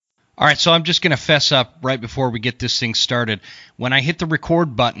All right, so I'm just going to fess up right before we get this thing started. When I hit the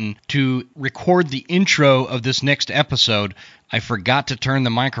record button to record the intro of this next episode, I forgot to turn the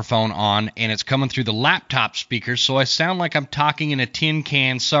microphone on, and it's coming through the laptop speakers, so I sound like I'm talking in a tin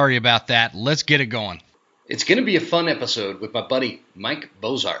can. Sorry about that. Let's get it going. It's going to be a fun episode with my buddy Mike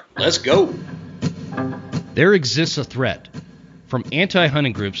Bozarth. Let's go. There exists a threat, from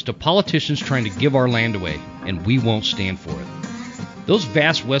anti-hunting groups to politicians trying to give our land away, and we won't stand for it. Those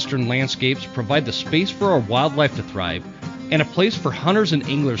vast western landscapes provide the space for our wildlife to thrive and a place for hunters and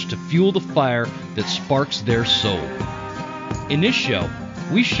anglers to fuel the fire that sparks their soul. In this show,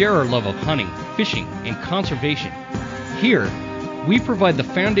 we share our love of hunting, fishing, and conservation. Here, we provide the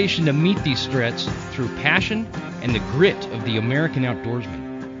foundation to meet these threats through passion and the grit of the American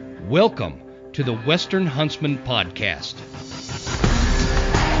outdoorsman. Welcome to the Western Huntsman Podcast.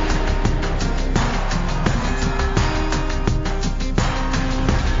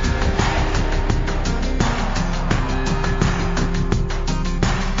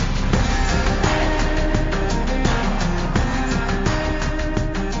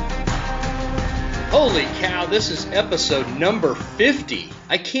 Holy cow, this is episode number 50.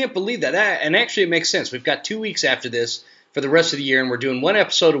 I can't believe that. And actually it makes sense. We've got 2 weeks after this for the rest of the year, and we're doing one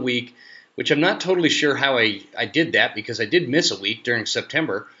episode a week, which I'm not totally sure how I did that because I did miss a week during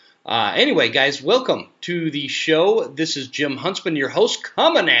September. Anyway, guys, welcome to the show. This is Jim Huntsman, your host,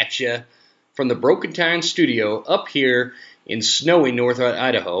 coming at you from the Broken Town studio up here in snowy North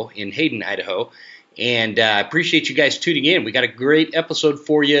Idaho, in Hayden, Idaho. And I appreciate you guys tuning in. We got a great episode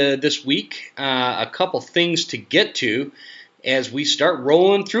for you this week. A couple things to get to as we start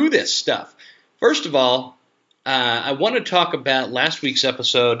rolling through this stuff. First of all, I want to talk about last week's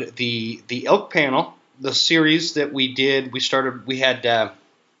episode, the elk panel, the series that we did. We had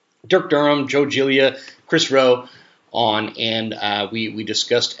Dirk Durham, Joe Giglia, Chris Rowe on, and we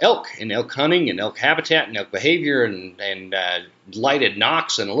discussed elk and elk hunting and elk habitat and elk behavior and lighted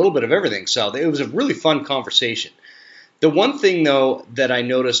knocks and a little bit of everything. So it was a really fun conversation. The one thing, though, that I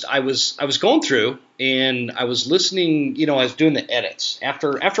noticed, I was going through and I was listening, I was doing the edits.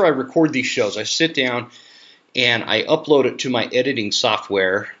 After I record these shows, I sit down and I upload it to my editing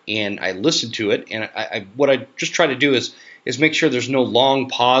software and I listen to it. And what I just try to do is make sure there's no long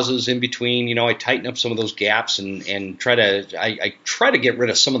pauses in between. I tighten up some of those gaps and I try to get rid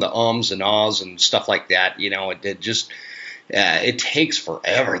of some of the ums and ahs and stuff like that. It takes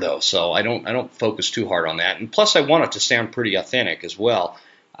forever though, so I don't focus too hard on that. And plus, I want it to sound pretty authentic as well.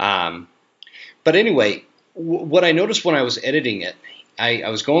 But anyway, what I noticed when I was editing it, I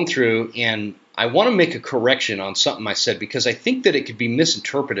was going through and I want to make a correction on something I said because I think that it could be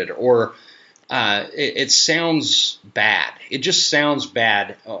misinterpreted or it sounds bad. It just sounds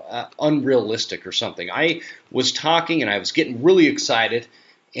bad, unrealistic or something. I was talking and I was getting really excited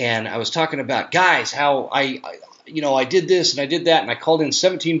and I was talking about, guys, how I did this and I did that and I called in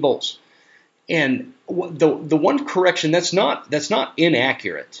 17 bulls. And the one correction, that's not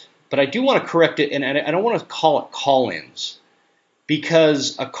inaccurate, but I do want to correct it, and I don't want to call it call-ins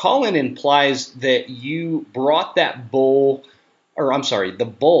because a call-in implies that you brought the bull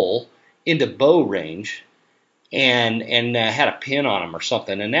into bow range and had a pin on him or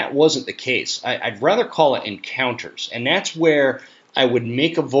something, and that wasn't the case. I'd rather call it encounters, and that's where I would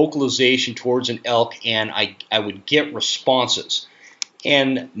make a vocalization towards an elk, and I would get responses.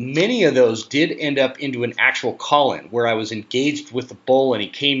 And many of those did end up into an actual call-in, where I was engaged with the bull, and he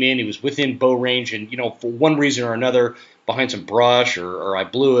came in, he was within bow range, and, for one reason or another, behind some brush, or I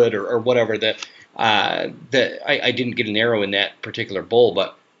blew it, or whatever, that I didn't get an arrow in that particular bull,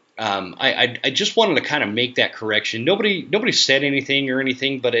 but I just wanted to kind of make that correction. Nobody said anything or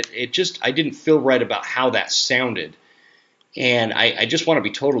anything, but I didn't feel right about how that sounded. And I just want to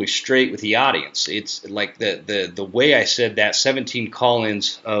be totally straight with the audience. It's like the way I said that 17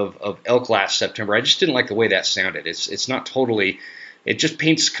 call-ins of elk last September, I just didn't like the way that sounded. It's not totally, it just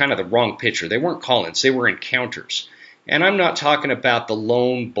paints kind of the wrong picture. They weren't call-ins, they were encounters. And I'm not talking about the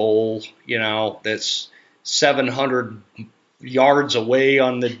lone bull, that's 700 yards away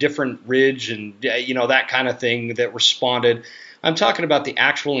on the different ridge and, that kind of thing that responded. I'm talking about the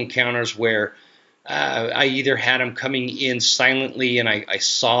actual encounters where I either had them coming in silently and I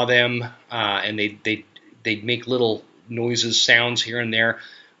saw them and they'd make little noises, sounds here and there,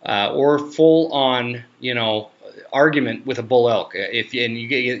 or full on, argument with a bull elk.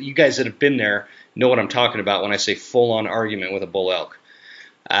 You guys that have been there know what I'm talking about when I say full on argument with a bull elk.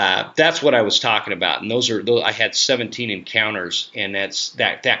 That's what I was talking about, and those I had 17 encounters, and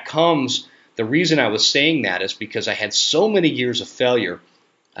that comes. The reason I was saying that is because I had so many years of failure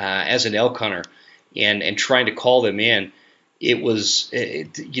as an elk hunter, and trying to call them in,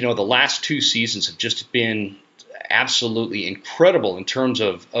 the last two seasons have just been absolutely incredible in terms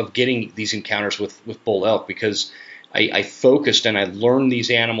of getting these encounters with bull elk, because I focused and I learned these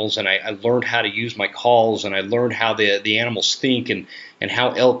animals, and I learned how to use my calls, and I learned how the animals think, and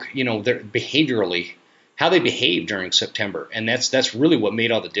how elk, they're behaviorally, how they behave during September. And that's really what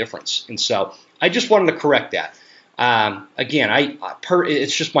made all the difference. And so I just wanted to correct that. Again,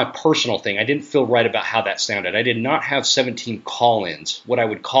 it's just my personal thing. I didn't feel right about how that sounded. I did not have 17 call-ins, what I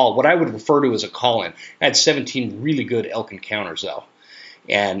would refer to as a call-in. I had 17 really good elk encounters, though.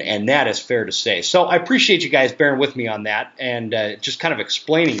 And that is fair to say. So I appreciate you guys bearing with me on that, and just kind of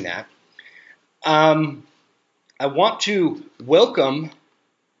explaining that. I want to welcome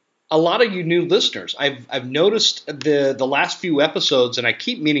a lot of you new listeners. I've noticed the last few episodes, and I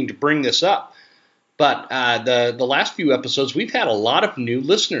keep meaning to bring this up, but the last few episodes, we've had a lot of new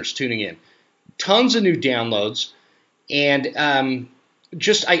listeners tuning in, tons of new downloads, and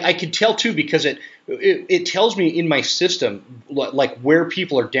I could tell too, because it tells me in my system like where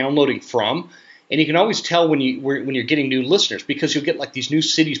people are downloading from, and you can always tell when you're getting new listeners, because you'll get like these new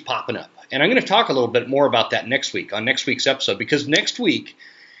cities popping up. And I'm going to talk a little bit more about that next week on next week's episode, because next week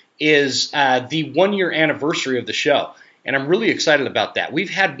is the 1-year anniversary of the show. And I'm really excited about that. We've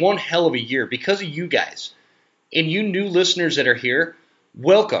had one hell of a year because of you guys. And you new listeners that are here,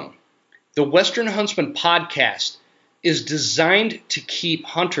 welcome. The Western Huntsman podcast is designed to keep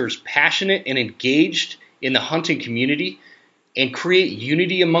hunters passionate and engaged in the hunting community and create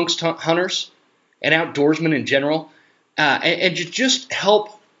unity amongst hunters and outdoorsmen in general. And to just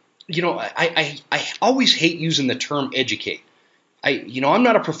help, I always hate using the term educate. I'm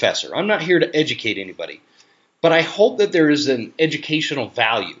not a professor. I'm not here to educate anybody. But I hope that there is an educational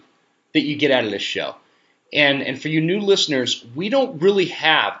value that you get out of this show. And for you new listeners, we don't really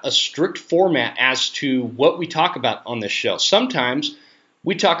have a strict format as to what we talk about on this show. Sometimes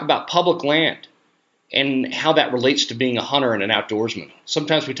we talk about public land and how that relates to being a hunter and an outdoorsman.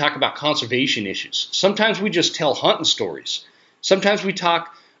 Sometimes we talk about conservation issues. Sometimes we just tell hunting stories. Sometimes we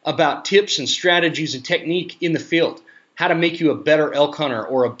talk about tips and strategies and technique in the field. How to make you a better elk hunter,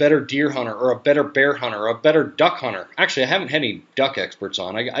 or a better deer hunter, or a better bear hunter, or a better duck hunter. Actually, I haven't had any duck experts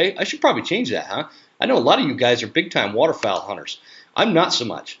on. I should probably change that, huh? I know a lot of you guys are big-time waterfowl hunters. I'm not so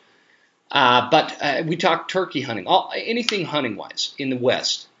much. But we talk turkey hunting, anything hunting-wise in the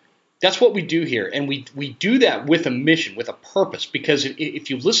West. That's what we do here, and we do that with a mission, with a purpose, because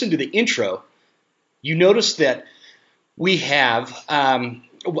if you listen to the intro, you notice that we have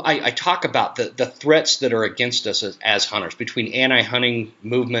I talk about the threats that are against us as hunters, between anti-hunting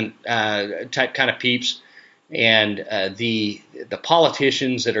movement type kind of peeps and the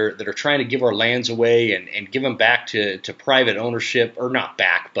politicians that are trying to give our lands away and give them back to private ownership, or not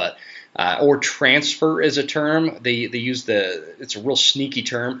back, but or transfer is a term. They use it's a real sneaky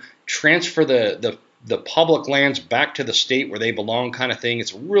term, transfer the public lands back to the state where they belong, kind of thing.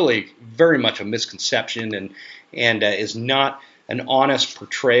 It's really very much a misconception and is not an honest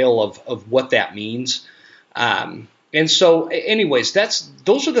portrayal of what that means. And so anyways,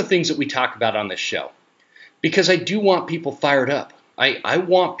 those are the things that we talk about on this show, because I do want people fired up. I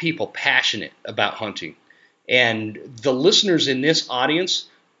want people passionate about hunting, and the listeners in this audience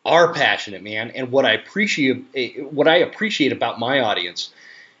are passionate, man. And what I appreciate about my audience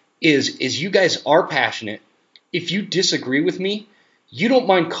is you guys are passionate. If you disagree with me, you don't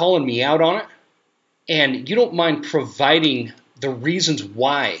mind calling me out on it, and you don't mind providing the reasons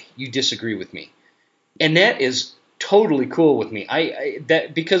why you disagree with me. And that is totally cool with me.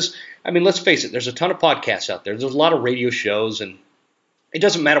 Because let's face it, there's a ton of podcasts out there. There's a lot of radio shows, and it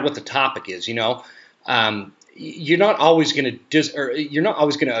doesn't matter what the topic is, you're not always going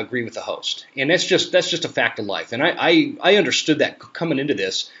to agree with the host. And that's just a fact of life. And I understood that coming into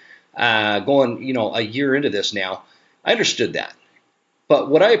this, going, a year into this now. I understood that.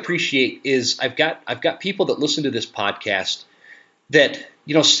 But what I appreciate is I've got people that listen to this podcast that,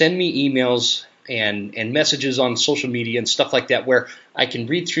 send me emails and messages on social media and stuff like that, where I can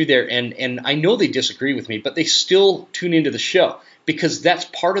read through there, and I know they disagree with me, but they still tune into the show, because that's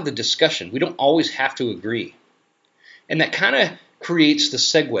part of the discussion. We don't always have to agree. And that kind of creates the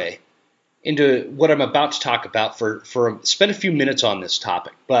segue into what I'm about to talk about spend a few minutes on this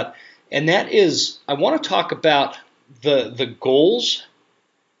topic. And that is, I want to talk about the goals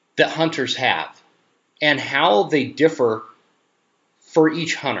that hunters have and how they differ for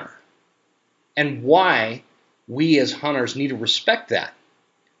each hunter, and why we as hunters need to respect that,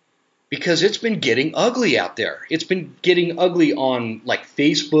 because it's been getting ugly out there. It's been getting ugly on like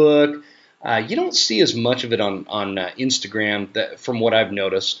Facebook. You don't see as much of it on Instagram from what I've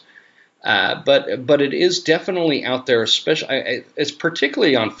noticed. But it is definitely out there, especially it's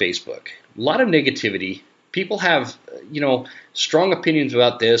particularly on Facebook. A lot of negativity. People have strong opinions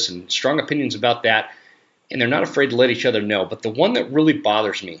about this and strong opinions about that, and they're not afraid to let each other know. But the one that really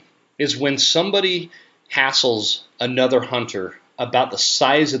bothers me is when somebody hassles another hunter about the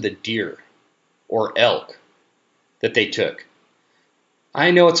size of the deer or elk that they took.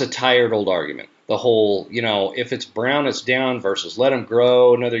 I know it's a tired old argument. The whole, if it's brown, it's down versus let them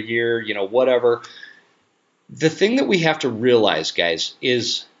grow another year, whatever. The thing that we have to realize, guys,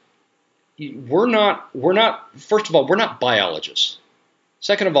 is first of all, we're not biologists.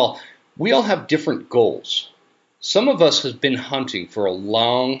 Second of all, we all have different goals. Some of us have been hunting for a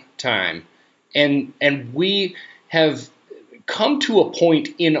long time, and we have come to a point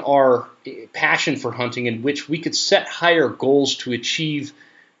in our passion for hunting in which we could set higher goals to achieve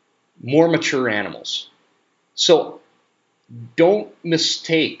more mature animals. So don't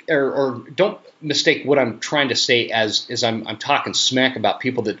mistake or don't mistake what I'm trying to say as I'm talking smack about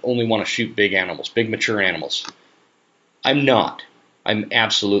people that only want to shoot big animals, big mature animals. I'm not. I'm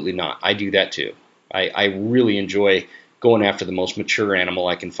absolutely not. I do that too. I really enjoy going after the most mature animal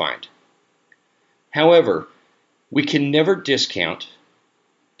I can find. However, we can never discount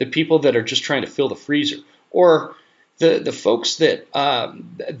the people that are just trying to fill the freezer, or the folks that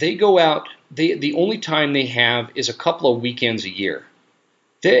they go out. The only time they have is a couple of weekends a year.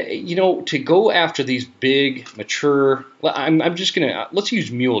 To go after these big, mature. I'm just gonna let's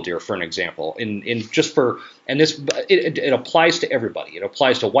use mule deer for an example. It applies to everybody. It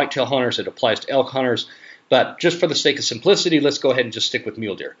applies to whitetail hunters. It applies to elk hunters. But just for the sake of simplicity, let's go ahead and just stick with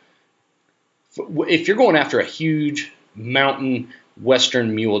mule deer. If you're going after a huge mountain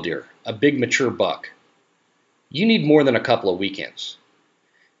western mule deer, a big mature buck, you need more than a couple of weekends.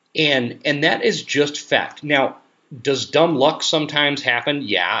 And that is just fact. Now, does dumb luck sometimes happen?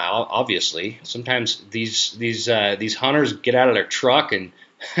 Yeah, obviously. Sometimes these hunters get out of their truck and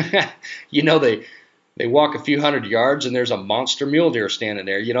they walk a few hundred yards and there's a monster mule deer standing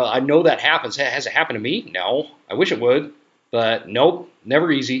there. I know that happens. Has it happened to me? No. I wish it would, but nope, never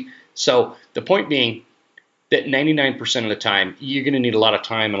easy. So the point being that 99% of the time you're going to need a lot of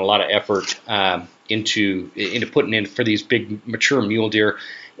time and a lot of effort into putting in for these big mature mule deer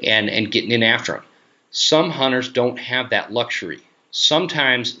and getting in after them. Some hunters don't have that luxury.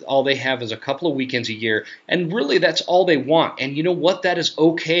 Sometimes all they have is a couple of weekends a year, and really that's all they want. And you know what? That is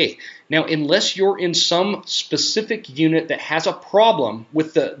okay. Now, unless you're in some specific unit that has a problem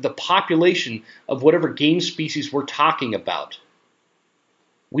with the population of whatever game species we're talking about,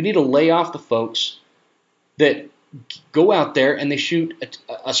 we need to lay off the folks that go out there and they shoot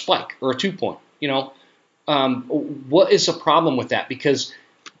a spike or a 2-point. What is the problem with that? Because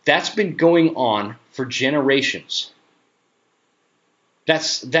that's been going on for generations.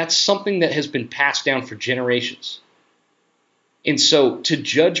 That's something that has been passed down for generations. And so to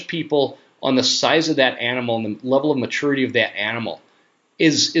judge people on the size of that animal and the level of maturity of that animal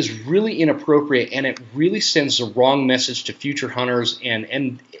is really inappropriate, and it really sends the wrong message to future hunters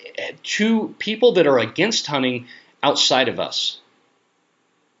and to people that are against hunting outside of us.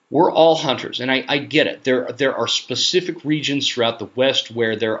 We're all hunters, and I get it. There are specific regions throughout the West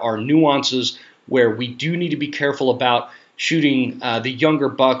where there are nuances where we do need to be careful about shooting the younger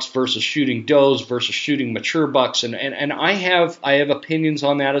bucks versus shooting does versus shooting mature bucks, and I have opinions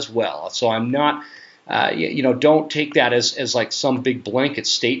on that as well. So I'm not, don't take that as like some big blanket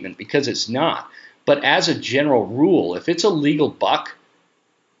statement, because it's not. But as a general rule, if it's a legal buck,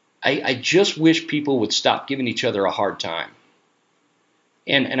 I just wish people would stop giving each other a hard time.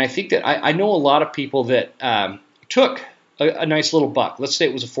 And I think that I know a lot of people that took a nice little buck. Let's say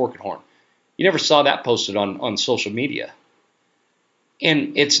it was a forked horn. You never saw that posted on social media.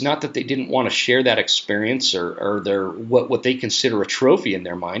 And it's not that they didn't want to share that experience or their what they consider a trophy in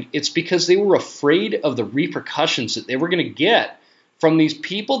their mind. It's because they were afraid of the repercussions that they were going to get from these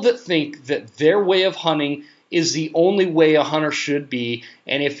people that think that their way of hunting is the only way a hunter should be,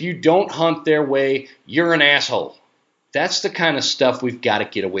 and if you don't hunt their way, you're an asshole. That's the kind of stuff we've got to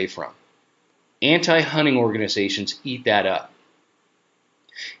get away from. Anti-hunting organizations eat that up.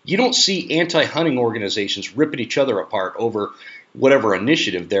 You don't see anti-hunting organizations ripping each other apart over whatever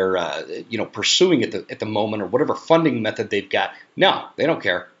initiative they're pursuing at the moment, or whatever funding method they've got. No, they don't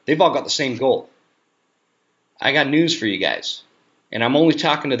care. They've all got the same goal. I got news for you guys. And I'm only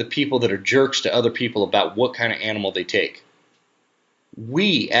talking to the people that are jerks to other people about what kind of animal they take.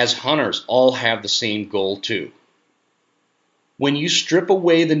 We, as hunters, all have the same goal too. When you strip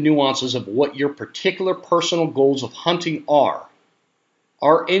away the nuances of what your particular personal goals of hunting are,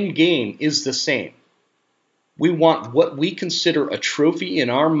 our end game is the same. We want what we consider a trophy in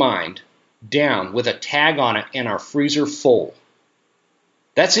our mind down with a tag on it and our freezer full.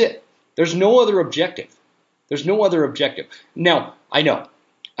 That's it. There's no other objective. There's no other objective. Now, I know,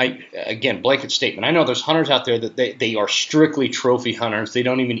 again, blanket statement. I know there's hunters out there that they are strictly trophy hunters. They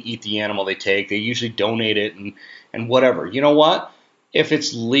don't even eat the animal they take. They usually donate it and whatever. You know what? If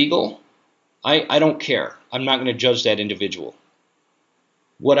it's legal, I don't care. I'm not going to judge that individual.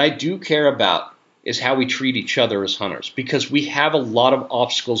 What I do care about is how we treat each other as hunters, because we have a lot of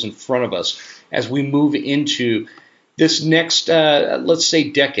obstacles in front of us as we move into this next, let's say,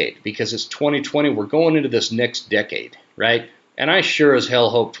 decade, because it's 2020. We're going into this next decade, right? And I sure as hell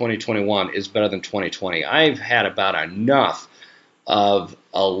hope 2021 is better than 2020. I've had about enough of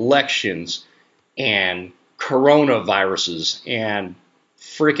elections and coronaviruses and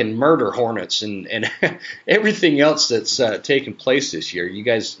freaking murder hornets and everything else that's taken place this year. You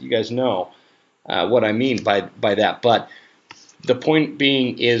guys know what I mean by that. But the point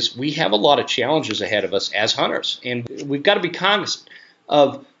being is we have a lot of challenges ahead of us as hunters, and we've got to be cognizant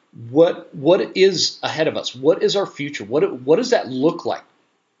of what is ahead of us. What is our future? What does that look like?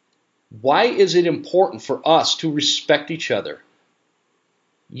 Why is it important for us to respect each other?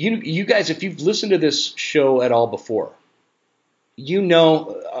 You guys, if you've listened to this show at all before, you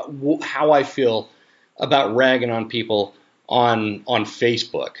know how I feel about ragging on people on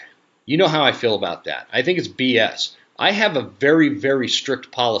Facebook. You know how I feel about that. I think it's BS. I have a very, very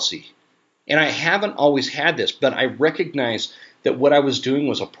strict policy, and I haven't always had this, but I recognize that what I was doing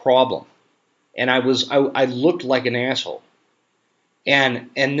was a problem, and I looked like an asshole, and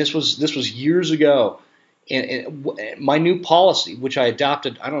this was years ago. And my new policy, which I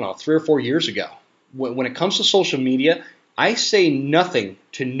adopted, I don't know, 3 or 4 years ago, when it comes to social media, I say nothing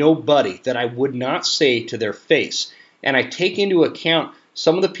to nobody that I would not say to their face, and I take into account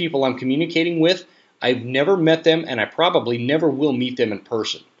some of the people I'm communicating with. I've never met them, and I probably never will meet them in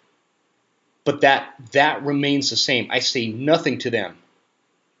person. But that remains the same. I say nothing to them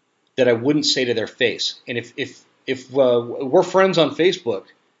that I wouldn't say to their face. And if we're friends on Facebook,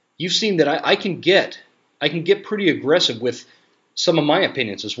 you've seen that I can get pretty aggressive with some of my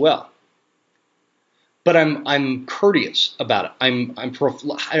opinions as well. But I'm courteous about it.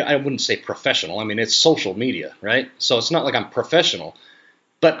 I wouldn't say professional. I mean, it's social media, right? So it's not like I'm professional.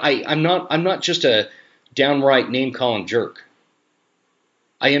 But I'm not just a downright name-calling jerk.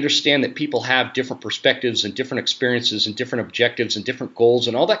 I understand that people have different perspectives and different experiences and different objectives and different goals,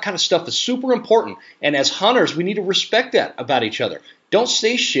 and all that kind of stuff is super important. And as hunters, we need to respect that about each other. Don't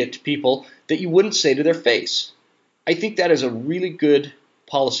say shit to people that you wouldn't say to their face. I think that is a really good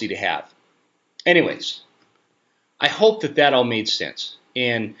policy to have. Anyways, I hope that all made sense.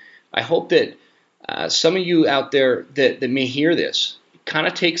 And I hope that some of you out there that may hear this kind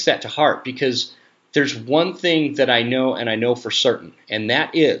of takes that to heart, because there's one thing that I know, and I know for certain, and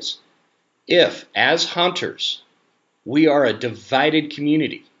that is, if as hunters we are a divided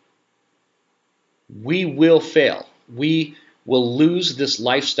community, we will fail. We will lose this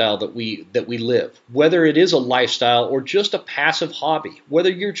lifestyle that we live, whether it is a lifestyle or just a passive hobby,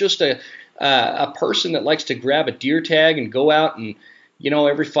 whether you're just a person that likes to grab a deer tag and go out and,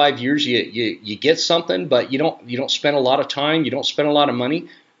 every 5 years you get something, but you don't spend a lot of time, you don't spend a lot of money,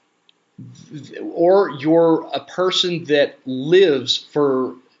 or you're a person that lives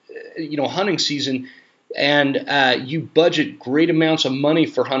for hunting season, and you budget great amounts of money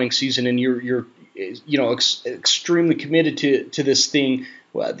for hunting season, and you're extremely committed to this thing,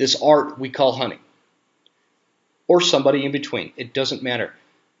 this art we call hunting, or somebody in between. It doesn't matter.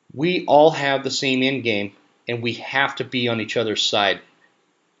 We all have the same end game, and we have to be on each other's side.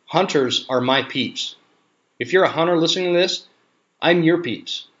 Hunters are my peeps. If you're a hunter listening to this, I'm your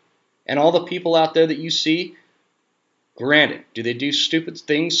peeps. And all the people out there that you see, granted, do they do stupid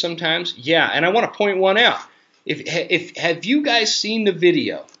things sometimes? Yeah, and I want to point one out. If have you guys seen the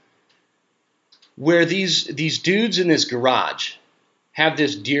video where these dudes in this garage have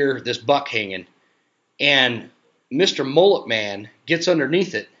this deer, this buck hanging, and Mr. Mullet Man gets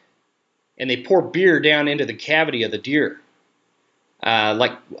underneath it, and they pour beer down into the cavity of the deer?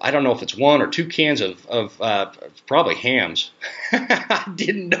 Like, I don't know if it's 1 or 2 cans of probably Hams. I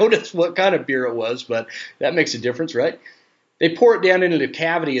didn't notice what kind of beer it was, but that makes a difference, right? They pour it down into the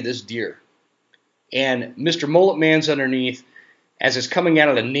cavity of this deer, and Mr. Mullet Man's underneath, as it's coming out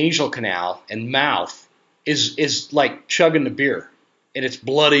of the nasal canal and mouth, is like chugging the beer, and it's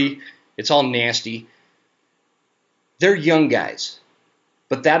bloody, it's all nasty. They're young guys,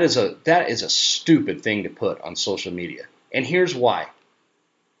 but that is a stupid thing to put on social media. And here's why.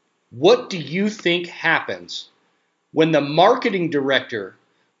 What do you think happens when the marketing director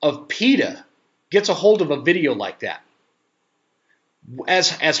of PETA gets a hold of a video like that?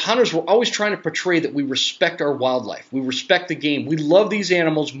 As hunters, we're always trying to portray that we respect our wildlife. We respect the game. We love these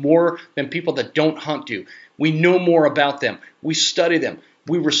animals more than people that don't hunt do. We know more about them. We study them.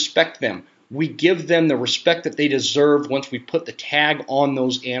 We respect them. We give them the respect that they deserve once we put the tag on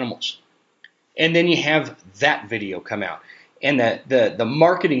those animals. And then you have that video come out. And the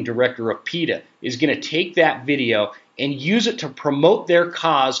marketing director of PETA is going to take that video and use it to promote their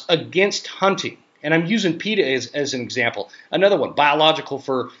cause against hunting. And I'm using PETA as an example. Another one,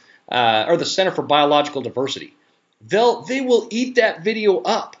 or the Center for Biological Diversity. They will eat that video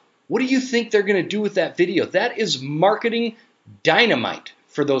up. What do you think they're going to do with that video? That is marketing dynamite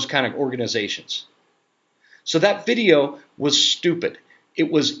for those kind of organizations. So that video was stupid.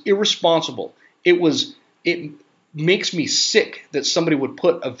 It was irresponsible. It makes me sick that somebody would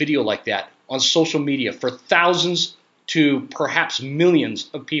put a video like that on social media for thousands to perhaps millions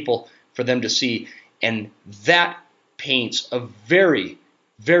of people for them to see, and that paints a very,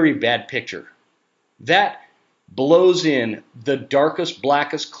 very bad picture. That blows in the darkest,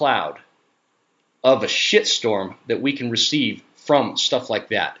 blackest cloud of a shitstorm that we can receive from stuff like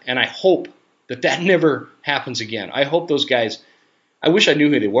that. And I hope that never happens again. I hope those guys, I wish I knew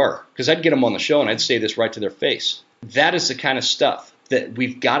who they were, because I'd get them on the show and I'd say this right to their face. That is the kind of stuff that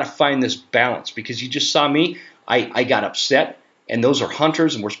we've got to find this balance, because you just saw me. I got upset. And those are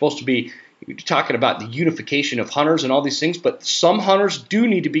hunters, and we're supposed to be talking about the unification of hunters and all these things, but some hunters do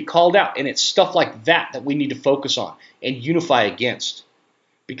need to be called out, and it's stuff like that we need to focus on and unify against,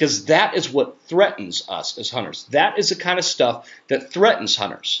 because that is what threatens us as hunters. That is the kind of stuff that threatens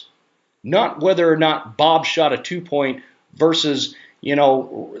hunters, not whether or not Bob shot a 2-point versus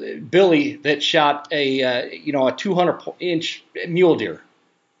Billy that shot a 200-inch mule deer.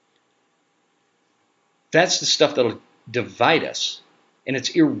 That's the stuff that'll divide us, and it's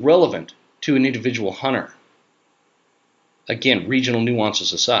irrelevant to an individual hunter. Again, regional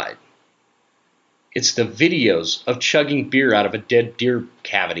nuances aside. It's the videos of chugging beer out of a dead deer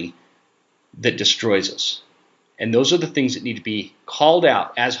cavity that destroys us. And those are the things that need to be called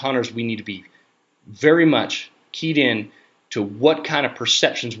out. As hunters, we need to be very much keyed in to what kind of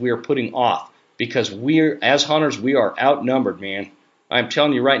perceptions we are putting off, because as hunters, we are outnumbered, man. I'm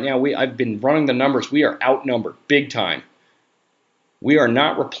telling you right now, I've been running the numbers. We are outnumbered big time. We are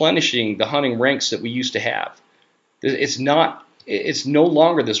not replenishing the hunting ranks that we used to have. It's no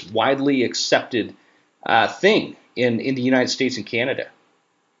longer this widely accepted thing in the United States and Canada.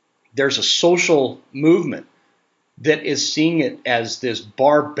 There's a social movement that is seeing it as this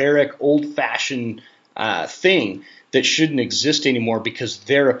barbaric, old-fashioned thing that shouldn't exist anymore, because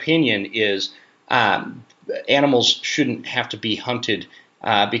their opinion is animals shouldn't have to be hunted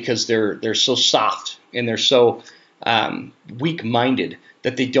because they're so soft and they're so weak-minded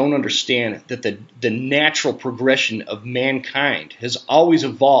that they don't understand that the natural progression of mankind has always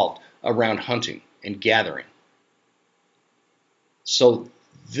evolved around hunting and gathering. So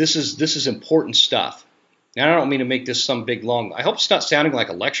this is important stuff. And I don't mean to make this some big long. I hope it's not sounding like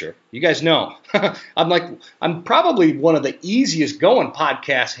a lecture. You guys know I'm probably one of the easiest going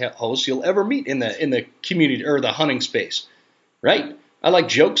podcast hosts you'll ever meet in the community or the hunting space, right? I like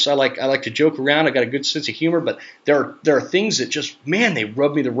jokes. I like to joke around. I got a good sense of humor, but there are things that just, man, they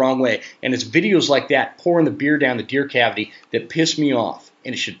rub me the wrong way. And it's videos like that, pouring the beer down the deer cavity, that piss me off.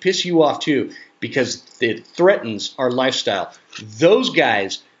 And it should piss you off too, because it threatens our lifestyle. Those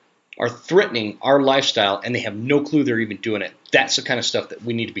guys are threatening our lifestyle, and they have no clue they're even doing it. That's the kind of stuff that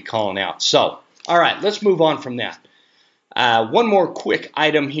we need to be calling out. So, all right, let's move on from that. One more quick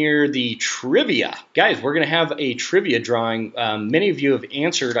item here, the trivia. Guys, we're going to have a trivia drawing. Many of you have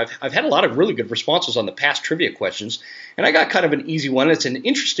answered. I've had a lot of really good responses on the past trivia questions, and I got kind of an easy one. It's an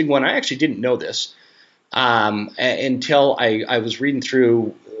interesting one. I actually didn't know this until I was reading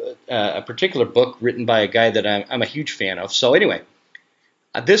through a particular book written by a guy that I'm a huge fan of. So anyway,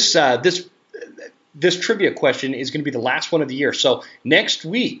 this trivia question is going to be the last one of the year. So next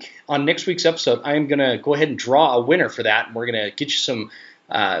week, on next week's episode, I am going to go ahead and draw a winner for that. And we're going to get you some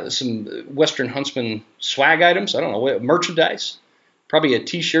Western Huntsman swag items. I don't know, merchandise, probably a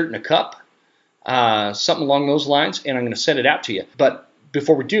T-shirt and a cup, something along those lines. And I'm going to send it out to you. But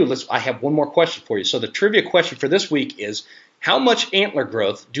before we do, I have one more question for you. So the trivia question for this week is, how much antler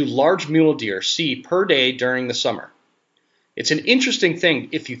growth do large mule deer see per day during the summer? It's an interesting thing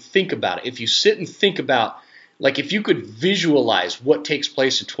if you think about it. If you sit and think about, like, if you could visualize what takes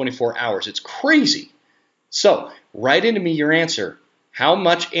place in 24 hours, it's crazy. So write into me your answer. How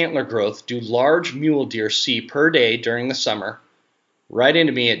much antler growth do large mule deer see per day during the summer? Write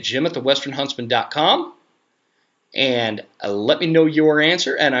into me at jim@thewesternhuntsman.com. and let me know your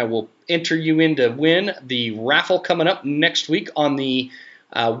answer, and I will enter you in to win the raffle coming up next week on the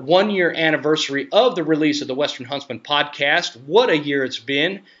 1-year anniversary of the release of the Western Huntsman podcast. What a year it's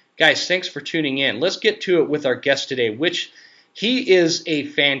been. Guys, thanks for tuning in. Let's get to it with our guest today, which he is a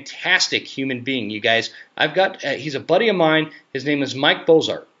fantastic human being, you guys. He's a buddy of mine. His name is Mike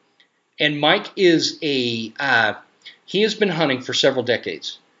Bozarth. And Mike is he has been hunting for several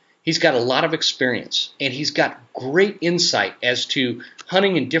decades. He's got a lot of experience, and he's got great insight as to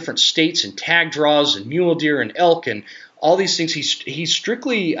hunting in different states and tag draws and mule deer and elk and all these things. He's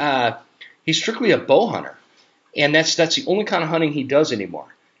strictly a bow hunter, and that's the only kind of hunting he does anymore.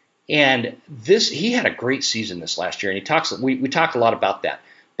 And he had a great season this last year, and we talk a lot about that.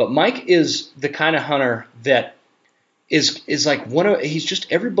 But Mike is the kind of hunter that is like he's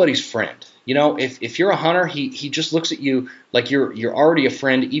just everybody's friend. You know, if you're a hunter, he just looks at you like you're already a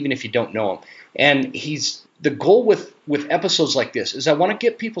friend, even if you don't know him. And the goal with episodes like this is I want to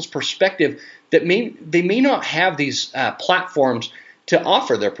get people's perspective that they may not have these platforms to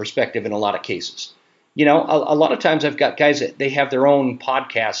offer their perspective in a lot of cases. You know, a lot of times I've got guys that they have their own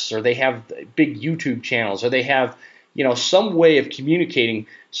podcasts, or they have big YouTube channels, or they have, you know, some way of communicating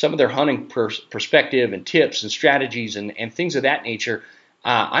some of their hunting perspective and tips and strategies and things of that nature.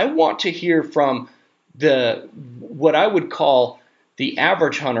 I want to hear from what I would call the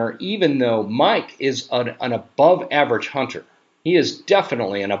average hunter, even though Mike is an above average hunter. He is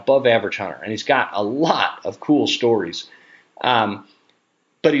definitely an above average hunter, and he's got a lot of cool stories.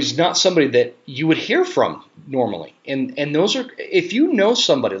 But he's not somebody that you would hear from normally. And those are, if you know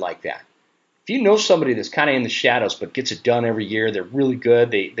somebody like that, if you know somebody that's kind of in the shadows but gets it done every year, they're really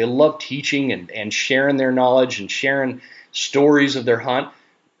good, they love teaching and sharing their knowledge and sharing stories of their hunt,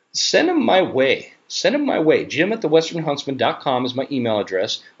 send them my way. Send them my way. Jim@thewesternhuntsman.com is my email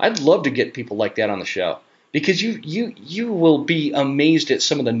address. I'd love to get people like that on the show, because you will be amazed at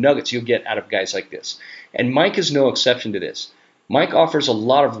some of the nuggets you'll get out of guys like this. And Mike is no exception to this. Mike offers a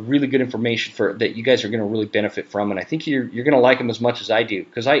lot of really good information that you guys are going to really benefit from, and I think you're going to like him as much as I do,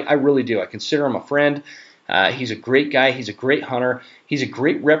 because I really do. I consider him a friend. He's a great guy. He's a great hunter. He's a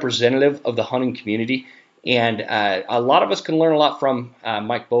great representative of the hunting community, and a lot of us can learn a lot from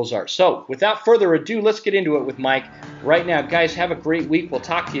Mike Bozarth. So without further ado, let's get into it with Mike right now. Guys, have a great week. We'll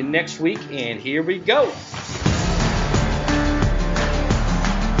talk to you next week, and here we go.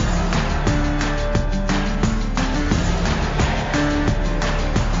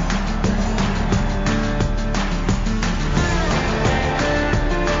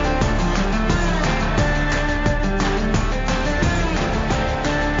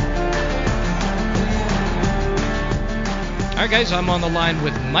 All right, guys, I'm on the line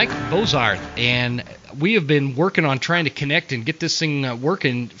with Mike Bozarth, and we have been working on trying to connect and get this thing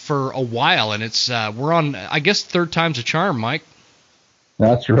working for a while, and we're on, I guess, third time's a charm, Mike.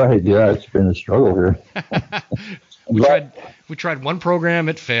 That's right. Yeah, it's been a struggle here. We tried one program,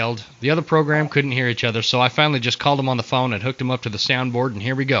 it failed. The other program couldn't hear each other, so I finally just called him on the phone and hooked him up to the soundboard, and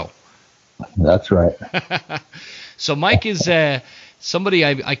here we go. That's right. So Mike is somebody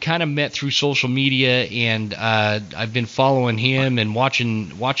I kind of met through social media, and I've been following him and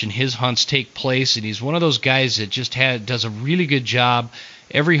watching his hunts take place, and he's one of those guys that just does a really good job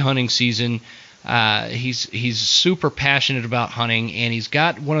every hunting season. He's super passionate about hunting, and he's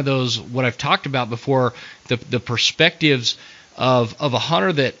got one of those, what I've talked about before, the perspectives of a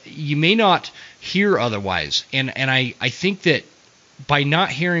hunter that you may not hear otherwise. And I think that by not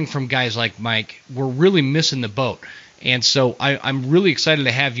hearing from guys like Mike, we're really missing the boat. And so I'm really excited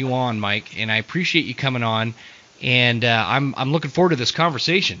to have you on, Mike, and I appreciate you coming on, and I'm looking forward to this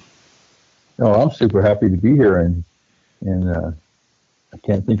conversation. Oh, I'm super happy to be here, and I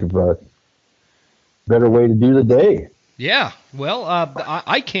can't think of a better way to do the day. Yeah, well,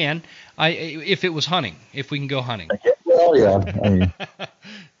 I can. If it was hunting, if we can go hunting. Well, yeah, I mean,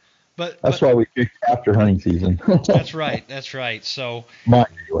 that's why we picked after hunting season. That's right. So,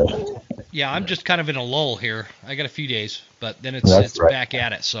 anyway. Yeah, I'm just kind of in a lull here. I got a few days, but then it's right. Back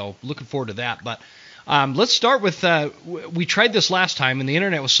at it. So looking forward to that. But let's start with we tried this last time, and the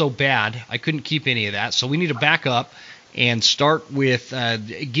internet was so bad I couldn't keep any of that. So we need to back up and start with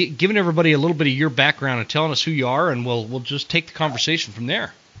giving everybody a little bit of your background and telling us who you are, and we'll just take the conversation from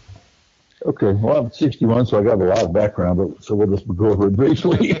there. Okay. Well, I'm 61, so I got a lot of background, but so we'll just go over it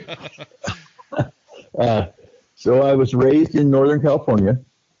briefly. So I was raised in Northern California.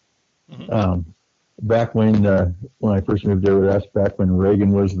 Mm-hmm. Back when I first moved there, that's back when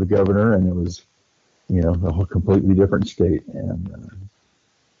Reagan was the governor, and it was, a whole completely different state. And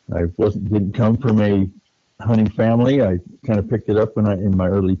I didn't come from a hunting family. I kind of picked it up in my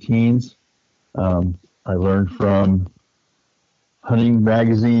early teens. I learned from hunting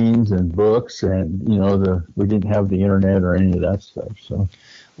magazines and books, and we didn't have the internet or any of that stuff. So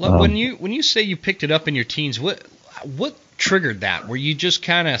When you say you picked it up in your teens, what triggered that? Were you just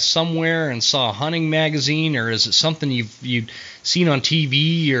kind of somewhere and saw a hunting magazine, or is it something you'd seen on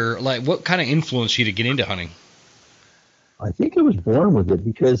TV, or like what kind of influenced you to get into hunting? I think I was born with it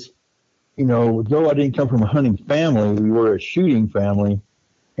because, though I didn't come from a hunting family, we were a shooting family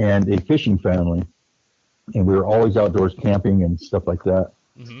and a fishing family, and we were always outdoors camping and stuff like that.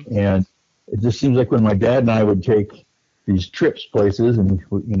 Mm-hmm. And it just seems like when my dad and I would take these trips places, and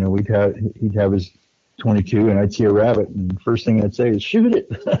he'd have his 22, and I'd see a rabbit, and the first thing I'd say is shoot it.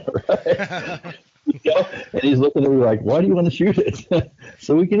 Right? And he's looking at me like, why do you want to shoot it?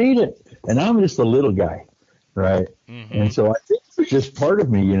 So we can eat it. And I'm just a little guy, right? Mm-hmm. And so I think it's just part of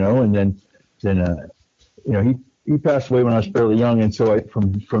me, and then he passed away when I was fairly young, and so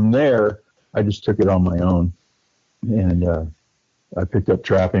from there I just took it on my own, and I picked up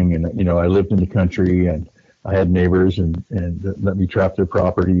trapping, and I lived in the country, and I had neighbors and let me trap their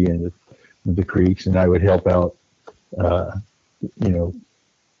property and the creeks, and I would help out,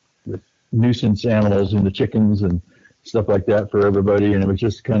 with nuisance animals and the chickens and stuff like that for everybody, and it was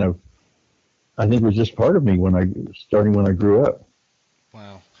just I think it was just part of me when I grew up.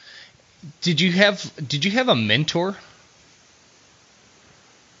 Wow. Did you have a mentor?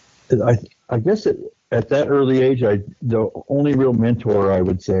 I guess at that early age, the only real mentor I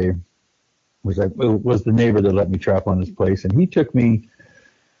would say was the neighbor that let me trap on his place, and he took me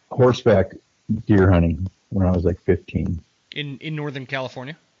horseback deer hunting when I was like 15. In Northern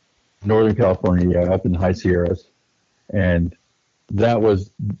California? Northern California, yeah, up in the High Sierras. And that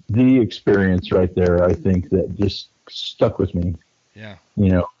was the experience right there, I think, that just stuck with me. Yeah.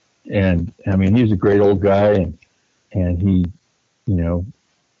 And I mean, he was a great old guy, and he,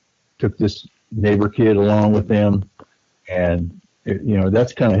 took this neighbor kid along with him, and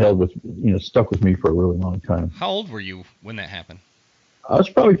that's kind of stuck with me for a really long time. How old were you when that happened? I was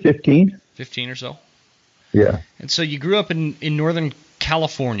probably 15. 15 or so? Yeah. And so you grew up in Northern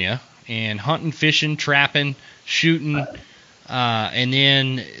California and hunting, fishing, trapping, shooting, and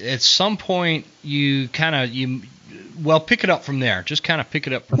then at some point you pick it up from there. Just kind of pick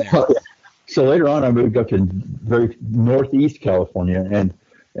it up from there. So later on, I moved up to very northeast California, and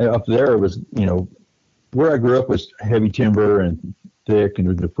up there was, where I grew up was heavy timber and thick,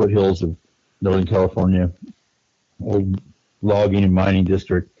 and the foothills of Northern California, old logging and mining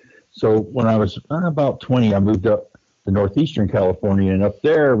district. So when I was about 20, I moved up to northeastern California, and up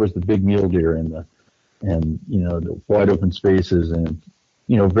there was the big mule deer and the wide open spaces, and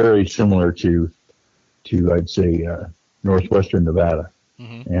very similar to I'd say northwestern Nevada.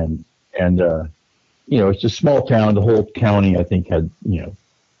 Mm-hmm. And it's just a small town. The whole county, I think, had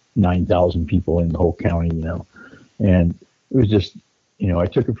 9,000 people in the whole county, and it was just, I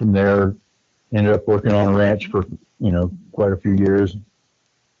took it from there, ended up working on a ranch for, quite a few years.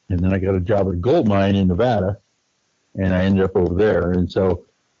 And then I got a job at a gold mine in Nevada, and I ended up over there. And so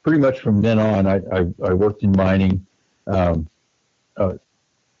pretty much from then on, I worked in mining. To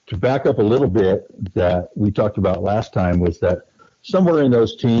back up a little bit, that we talked about last time was that somewhere in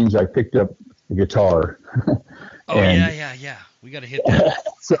those teens, I picked up a guitar. Yeah. We got to hit that.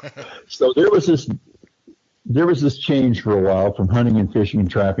 so there was this change for a while from hunting and fishing and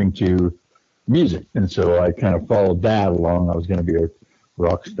trapping to music, and so I kind of followed that along. I was going to be a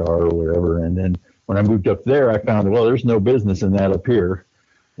rock star or whatever, and then when I moved up there, I found, well, there's no business in that up here,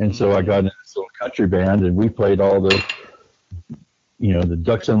 and so I got in this little country band, and we played all the the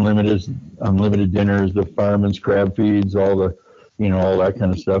Ducks Unlimited dinners, the Fireman's Crab feeds, all the all that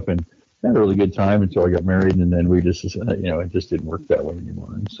kind of stuff, and had a really good time until I got married, and then we just it just didn't work that way anymore,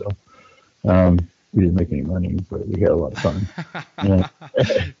 and so we didn't make any money, but we had a lot of fun.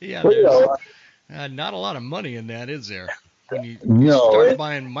 Yeah, there's not a lot of money in that, is there? When you start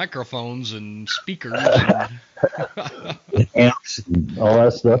buying microphones and speakers and amps and all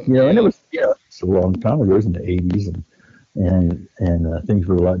that stuff, and it was it's a long time ago. It was in the 80s, and things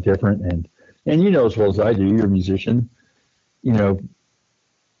were a lot different, and as well as I do, you're a musician,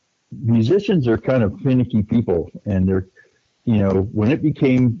 musicians are kind of finicky people, and they're, when it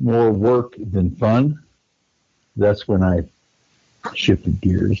became more work than fun, that's when I shifted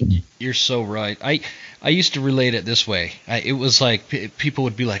gears. And you're so right. I used to relate it this way. It was like people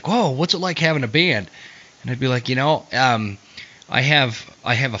would be like, "Whoa, what's it like having a band?" And I'd be like, I have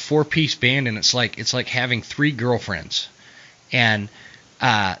a 4-piece band, and it's like having 3 girlfriends, and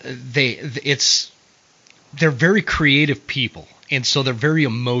they're very creative people. and so they're very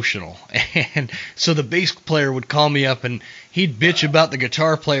emotional. And so the bass player would call me up, and he'd bitch about the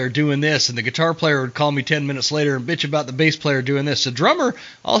guitar player doing this, and the guitar player would call me 10 minutes later and bitch about the bass player doing this. The drummer,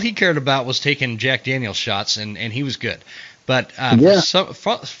 all he cared about was taking Jack Daniels shots, and he was good. But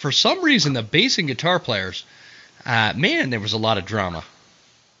for some reason, the bass and guitar players, man, there was a lot of drama.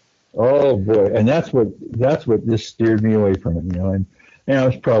 Oh boy, and that's what just steered me away from it, and it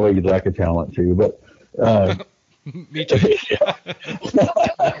was probably lack of talent too, but me too.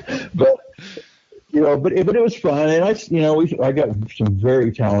 but but it was fun, and I got some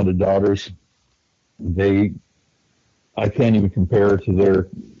very talented daughters. I can't even compare to their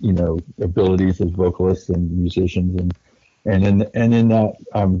abilities as vocalists and musicians, and in that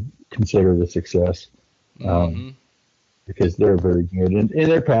I'm considered a success. Because they're very good and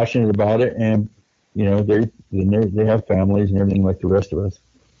they're passionate about it, and they have families and everything like the rest of us.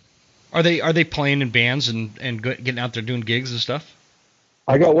 Are they playing in bands and getting out there doing gigs and stuff?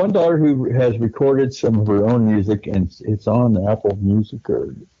 I got one daughter who has recorded some of her own music, and it's on Apple Music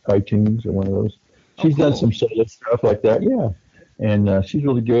or iTunes or one of those. She's done some solo stuff like that, yeah, and she's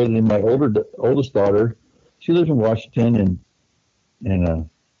really good. And my oldest daughter, she lives in Washington, and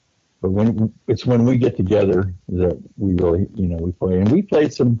but when we get together that we really, we play. And we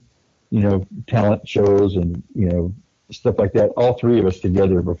played some, talent shows and, stuff like that. All three of us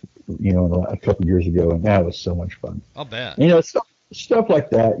together, a couple of years ago. And that was so much fun. I'll bet. Stuff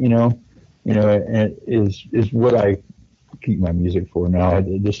like that, and is what I keep my music for now.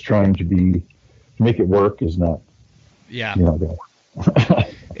 Just trying to make it work is not,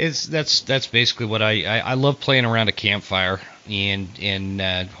 That's basically what I love, playing around a campfire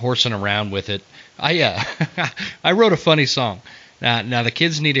and horsing around with it. I wrote a funny song. Now the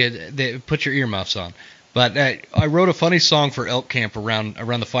kids need to put your earmuffs on, but I wrote a funny song for elk camp around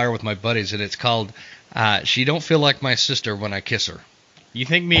the fire with my buddies, and it's called "She Don't Feel Like My Sister When I Kiss Her." You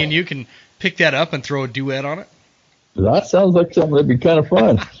think me and you can pick that up and throw a duet on it? That sounds like something that'd be kind of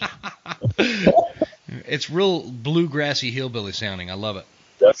fun. It's real bluegrassy hillbilly sounding. I love it.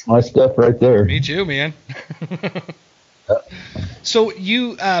 That's my stuff right there. Me too, man. So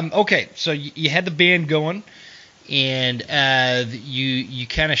you so you had the band going, and you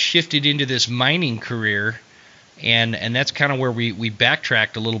kind of shifted into this mining career, and that's kind of where we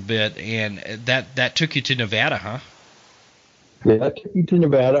backtracked a little bit, and that took you to Nevada, huh? Yeah, that took me to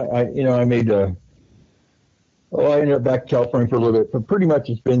Nevada. I ended up back to California for a little bit, but pretty much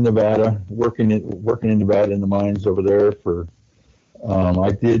it's been Nevada, working in Nevada in the mines over there for.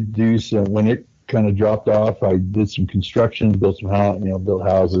 I did do some, when it kind of dropped off, I did some construction, built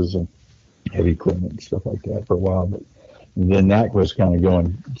houses and heavy equipment and stuff like that for a while. But then that was kind of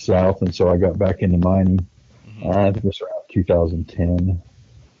going south, and so I got back into mining. I think it was around 2010,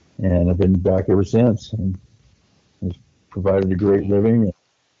 and I've been back ever since. And it's provided a great living.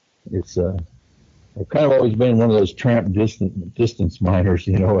 It's I've kind of always been one of those tramp distance miners.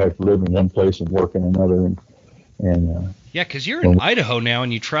 I've lived in one place and work in another, and yeah, because you're in Idaho now,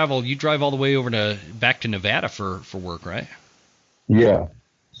 and you drive all the way over back to Nevada for work, right? Yeah.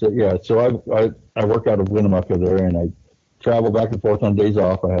 So I work out of Winnemucca there, and I travel back and forth on days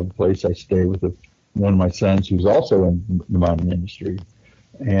off. I have a place I stay with one of my sons who's also in the mining industry,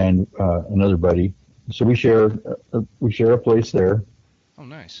 and another buddy. So we share a place there. Oh,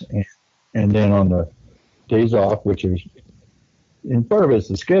 nice. And then on the days off, and part of it is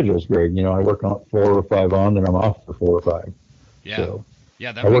the schedule's great. I work on 4 or 5 on, then I'm off for 4 or 5. Yeah. So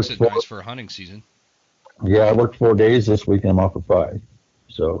that makes it nice for a hunting season. Yeah, I worked 4 days this week, and I'm off for 5.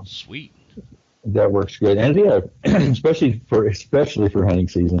 So sweet. That works good, and yeah, especially for hunting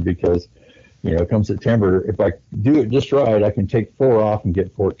season, because come September, if I do it just right, I can take 4 off and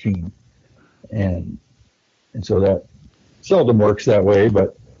get 14, and so that seldom works that way,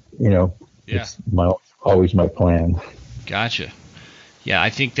 but it's always my plan. Gotcha. Yeah,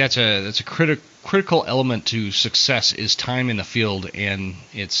 I think that's a critical element to success is time in the field, and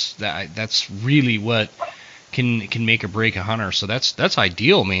that's really what can make or break a hunter. So that's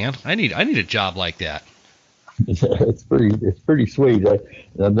ideal, man. I need a job like that. It's pretty sweet.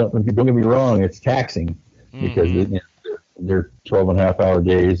 Don't get me wrong, it's taxing because they're 12.5-hour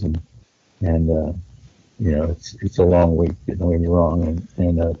days, and it's a long week. Don't get me wrong,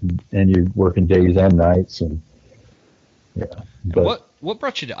 and you're working days and nights, and yeah. But what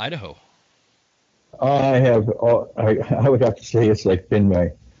brought you to Idaho? I would have to say it's like been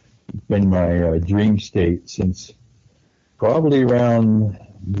my dream state since probably around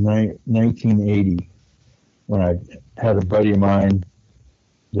 1980, when I had a buddy of mine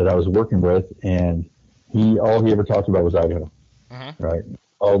that I was working with, and all he ever talked about was Idaho. Right?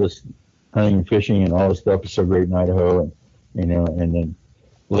 All this hunting and fishing and all this stuff is so great in Idaho, And then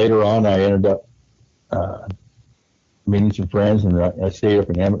later on, I ended up meeting some friends, and I stayed up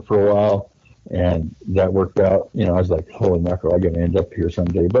in Emmett for a while, and that worked out. I was like, holy mackerel, I'm going to end up here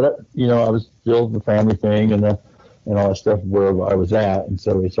someday. But I was still the family thing and all that stuff where I was at, and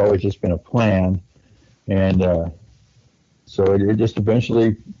so it's always just been a plan, and so it just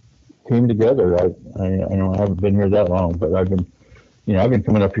eventually came together. I know I haven't been here that long, but I've been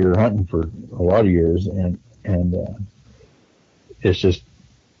coming up here hunting for a lot of years, and it's just,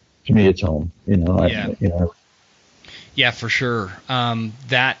 to me, it's home. Yeah, for sure.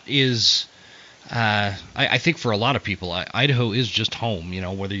 That is, I think for a lot of people, Idaho is just home.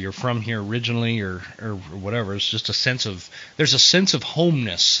 Whether you're from here originally or whatever, it's just there's a sense of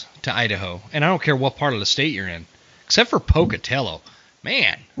homeness to Idaho, and I don't care what part of the state you're in, except for Pocatello.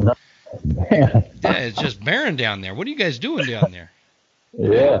 Man, it's just barren down there. What are you guys doing down there?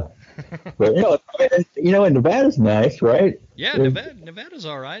 Yeah, but and Nevada's nice, right? Yeah, Nevada's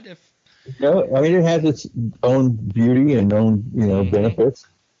all right. It has its own beauty and own benefits,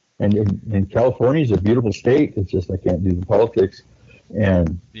 and California's a beautiful state. It's just I can't do the politics,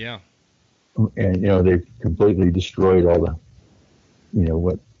 and they've completely destroyed all the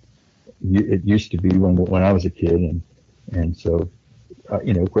what it used to be when I was a kid, and so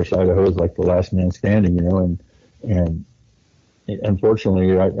of course Idaho is like the last man standing, and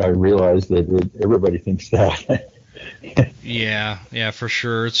unfortunately I realized that everybody thinks that. Yeah, for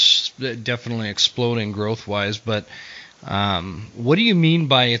sure. It's definitely exploding growth-wise, but what do you mean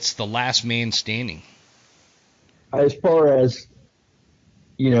by it's the last man standing? As far as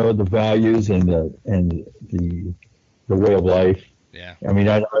the values and the way of life. Yeah. I mean,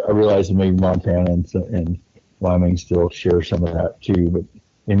 I realize that maybe Montana and Wyoming still share some of that too, but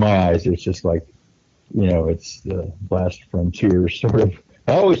in my eyes, it's just like, it's the last frontier sort of.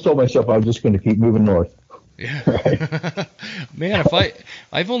 I always told myself I was just going to keep moving north. Yeah. Right. Man,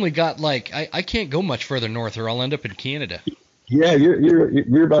 I've only got I can't go much further north or I'll end up in Canada. Yeah,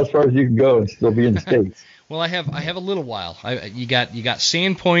 you're about as far as you can go and still be in the States. Well, I have a little while. You got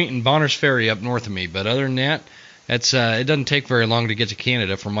Sandpoint and Bonner's Ferry up north of me, but other than that, it doesn't take very long to get to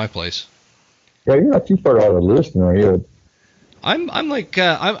Canada from my place. Yeah, you're not too far out of Lewiston, are you? I'm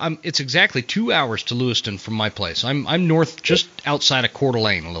it's exactly 2 hours to Lewiston from my place. I'm north, just outside of Coeur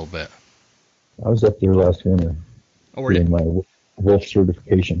d'Alene a little bit. I was up there last winter. Oh, were you? In my wolf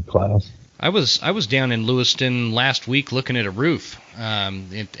certification class. I was down in Lewiston last week looking at a roof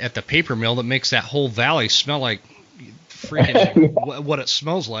at the paper mill that makes that whole valley smell like freaking what it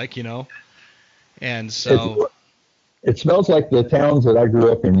smells like, And so it smells like the towns that I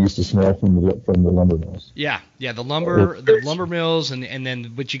grew up in used to smell from the lumber mills. Yeah, the lumber mills, and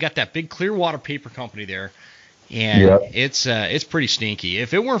then but you got that big Clearwater Paper Company there, and it's pretty stinky.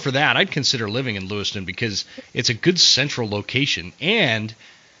 If it weren't for that, I'd consider living in Lewiston because it's a good central location, and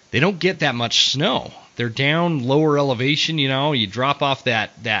they don't get that much snow. They're down lower elevation, you drop off that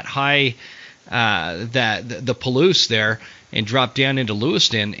high the Palouse there and drop down into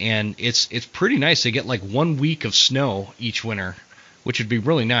Lewiston, and it's pretty nice. They get like 1 week of snow each winter, which would be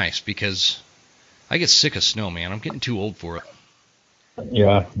really nice because I get sick of snow, man. I'm getting too old for it.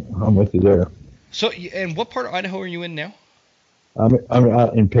 Yeah, I'm with you there. So, and what part of Idaho are you in now? I'm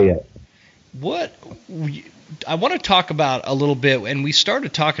out in Payette. I want to talk about a little bit, and we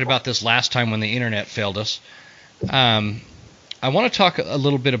started talking about this last time when the internet failed us. I want to talk a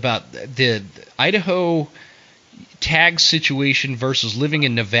little bit about the Idaho tag situation versus living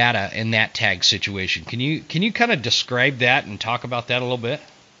in Nevada and that tag situation. Can you kind of describe that and talk about that a little bit?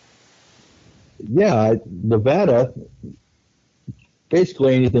 Yeah, Nevada,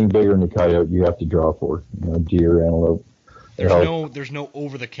 basically anything bigger than a coyote you have to draw for. Deer, antelope. There's no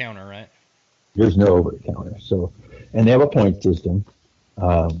over the counter, right? There's no over the counter. So, and they have a point system.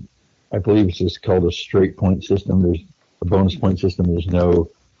 I believe it's just called a straight point system. There's a bonus point system. There's no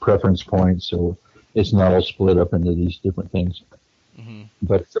preference points, so it's not all split up into these different things. Mm-hmm.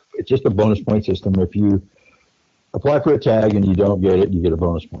 But it's just a bonus point system. If you apply for a tag and you don't get it, you get a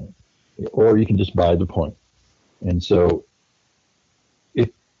bonus point. Or you can just buy the point. And so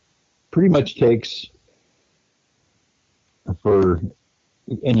it pretty much takes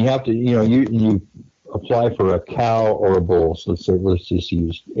and you have to, you apply for a cow or a bull. So let's just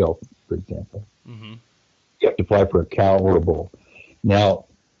use elk, for example. Mm-hmm. You have to apply for a cow or a bull. Now,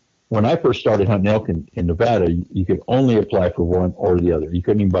 when I first started hunting elk in Nevada, you could only apply for one or the other. You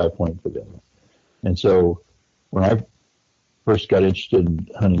couldn't even buy a point for the other. And so when I first got interested in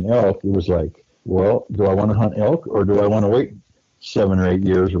hunting elk, it was like, well, do I want to hunt elk or do I want to wait 7 or 8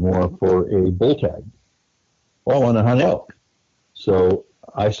 years or more for a bull tag? Well, I want to hunt elk. So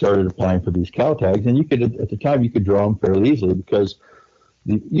I started applying for these cow tags, and you could at the time you could draw them fairly easily because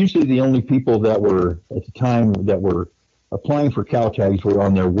usually the only people that were at the time that were applying for cow tags were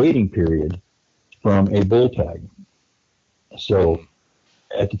on their waiting period from a bull tag. So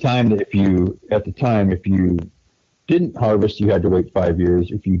at the time, if you didn't harvest, you had to wait 5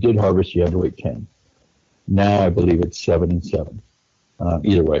 years. If you did harvest, you had to wait 10. Now I believe it's 7 and 7.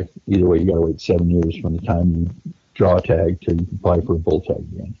 Either way, you got to wait 7 years from the time you draw a tag till you can apply for a bull tag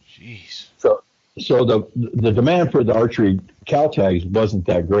again. Jeez. So the demand for the archery cow tags wasn't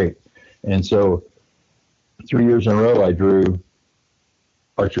that great, and so 3 years in a row I drew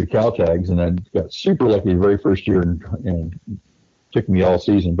archery cow tags, and I got super lucky the very first year, and took me all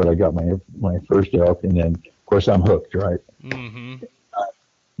season, but I got my first elk, and then of course I'm hooked, right? Mm-hmm.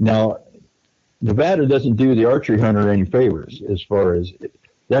 Now, Nevada doesn't do the archery hunter any favors as far as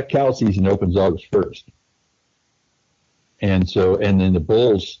that cow season opens August 1st. And then the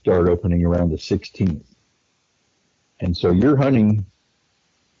bulls start opening around the 16th. And so you're hunting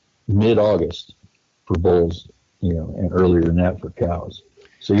mid-August for bulls, and earlier than that for cows.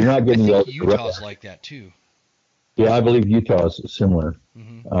 So you're not getting I think Utah's like that too. Yeah, I believe Utah is similar.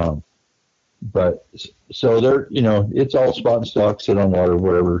 Mm-hmm. But so they're, it's all spot and stock, sit on water,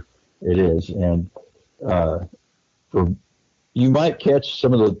 whatever it is. And you might catch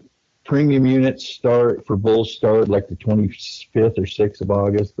some of the premium units for bulls start like the 25th or 6th of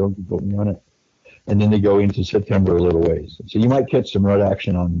August. Don't quote me on it. And then they go into September a little ways. So you might catch some rut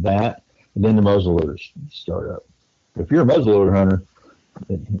action on that. And then the muzzleloaders start up. If you're a muzzleloader hunter,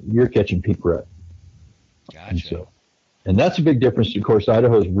 you're catching peak rut. Gotcha. And that's a big difference. Of course,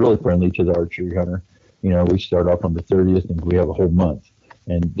 Idaho is really friendly to the archery hunter. We start off on the 30th, and we have a whole month.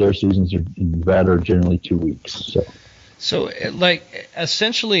 And their seasons in Nevada are generally 2 weeks. So, like,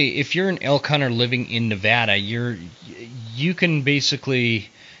 essentially, if you're an elk hunter living in Nevada, you can basically,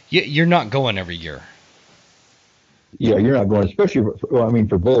 you're not going every year. Yeah, you're not going, especially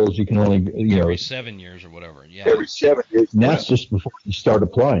for bulls, you can only, every 7 years or whatever. Yeah. Every 7 years, and that's just before you start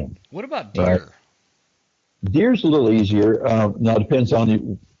applying. What about deer? Right? Deer's a little easier. Now, it depends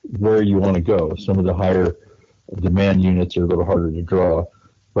on where you want to go. Some of the higher demand units are a little harder to draw.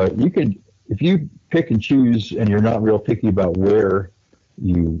 But you could, if you pick and choose and you're not real picky about where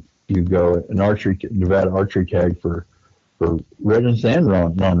you go, an Nevada archery tag for residents and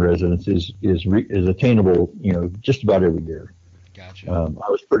non-residents is attainable, just about every year. Gotcha. I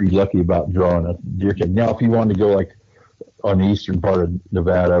was pretty lucky about drawing a deer tag. Now, if you want to go like on the eastern part of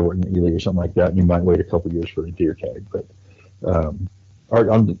Nevada or Ely or something like that, you might wait a couple years for a deer tag. But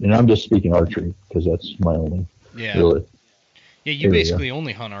I'm just speaking archery because that's my only really. Yeah, you basically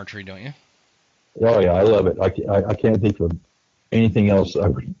only hunt archery, don't you? Oh yeah, I love it. I can't think of anything else.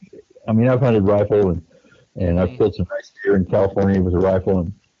 I've hunted rifle and I've killed some nice deer in California with a rifle.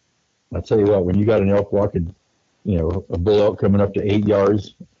 And I tell you what, when you got an elk walking, a bull elk coming up to 8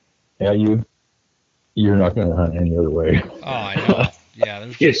 yards at you, you're not going to hunt any other way. Oh, I know. Yeah,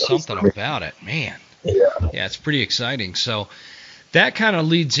 there's just something about it, man. Yeah, it's pretty exciting. So that kind of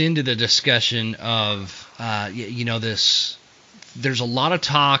leads into the discussion of, this. There's a lot of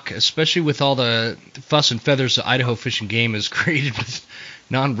talk, especially with all the fuss and feathers that Idaho Fish and Game has created with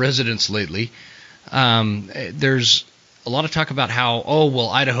non-residents lately. There's a lot of talk about how,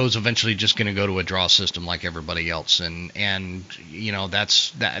 Idaho's eventually just going to go to a draw system like everybody else, and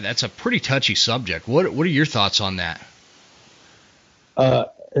that's a pretty touchy subject. What are your thoughts on that?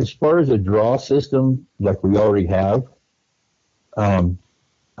 As far as a draw system like we already have,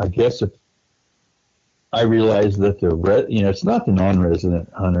 I guess if I realize that it's not the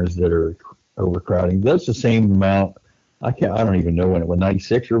non-resident hunters that are overcrowding. That's the same amount. I don't even know when it was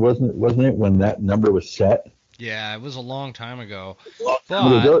 96 or wasn't it when that number was set? Yeah, it was a long time ago.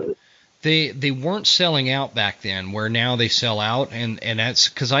 But they weren't selling out back then, where now they sell out, and that's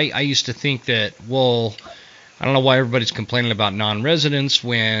because I used to think that, I don't know why everybody's complaining about non-residents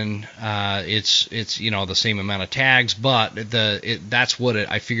when it's the same amount of tags, but that's what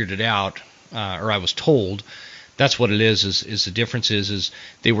I figured it out, or I was told that's what it is the difference is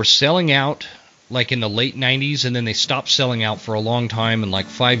they were selling out like in the late 90s, and then they stopped selling out for a long time, and like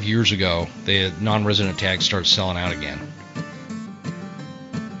 5 years ago, the non-resident tags started selling out again.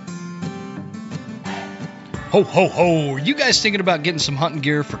 Ho, ho, ho! Are you guys thinking about getting some hunting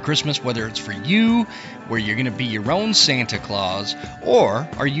gear for Christmas, whether it's for you, where you're going to be your own Santa Claus, or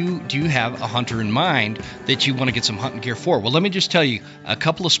do you have a hunter in mind that you want to get some hunting gear for? Well, let me just tell you a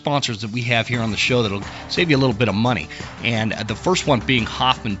couple of sponsors that we have here on the show that'll save you a little bit of money. And the first one being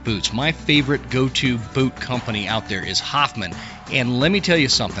Hoffman Boots. My favorite go-to boot company out there is Hoffman. And let me tell you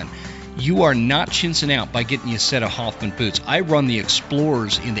something. you are not chinsing out by getting you a set of Hoffman boots. I run the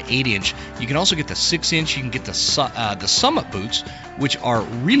Explorers in the 8-inch. You can also get the 6-inch. You can get the Summit boots, which are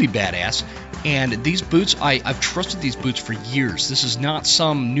really badass. And these boots, I've trusted these boots for years. This is not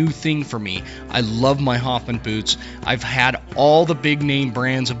some new thing for me. I love my Hoffman boots. I've had all the big name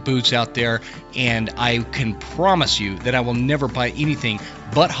brands of boots out there, and I can promise you that I will never buy anything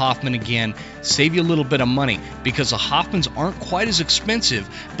but Hoffman again. Save you a little bit of money, because the Hoffmans aren't quite as expensive,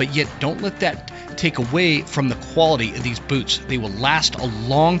 but yet don't let that take away from the quality of these boots. They will last a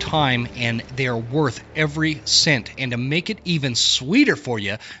long time, and they are worth every cent. And to make it even sweeter for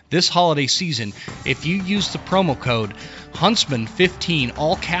you this holiday season, if you use the promo code Huntsman15,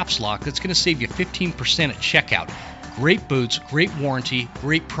 all caps lock, that's going to save you 15% at checkout. Great boots, great warranty,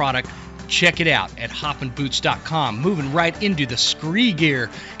 great product. Check it out at hoffmanboots.com. Moving right into the Scree gear.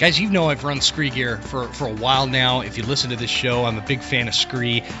 Guys, you know I've run Scree gear for a while now. If you listen to this show, I'm a big fan of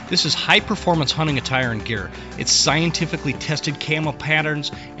Scree. This is high-performance hunting attire and gear. It's scientifically tested camo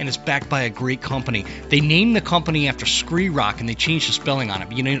patterns, and it's backed by a great company. They named the company after Scree Rock, and they changed the spelling on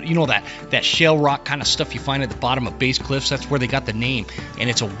it. You know that shale rock kind of stuff you find at the bottom of base cliffs? That's where they got the name. And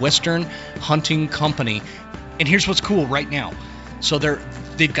it's a Western hunting company. And here's what's cool right now. So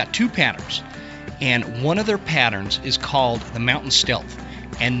they've got two patterns, and one of their patterns is called the Mountain Stealth,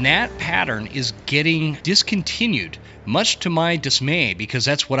 and that pattern is getting discontinued, much to my dismay, because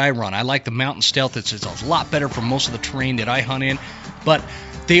that's what I run. I like the Mountain Stealth. It's a lot better for most of the terrain that I hunt in, but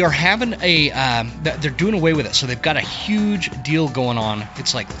they are having they're doing away with it, so they've got a huge deal going on.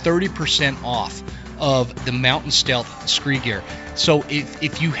 It's like 30% off of the Mountain Stealth Scree gear. So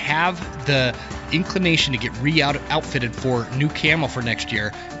if you have the inclination to get outfitted for new camo for next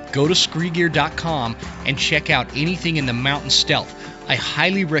year, go to screegear.com and check out anything in the Mountain Stealth. I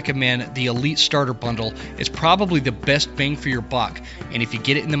highly recommend the Elite Starter Bundle. It's probably the best bang for your buck. And if you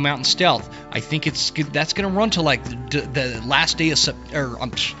get it in the Mountain Stealth, I think that's going to run to like the last day of September.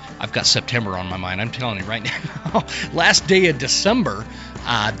 I've got September on my mind. I'm telling you right now. Last day of December,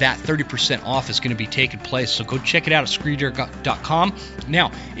 that 30% off is going to be taking place. So go check it out at screegear.com.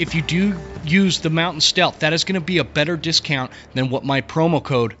 Now, if you do use the Mountain Stealth, that is going to be a better discount than what my promo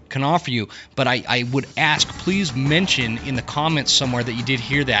code can offer you. But I would ask, please mention in the comments somewhere that you did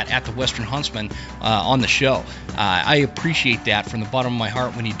hear that at the Western Huntsman on the show. I appreciate that from the bottom of my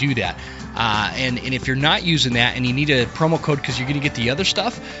heart when you do that. And if you're not using that and you need a promo code because you're going to get the other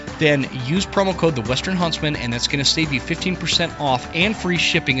stuff, then use promo code the Western Huntsman, and that's going to save you 15% off and free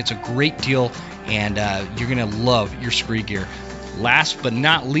shipping. It's a great deal, and you're going to love your Scree gear. Last but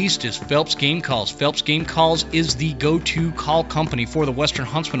not least is Phelps Game Calls. Phelps Game Calls is the go-to call company for the Western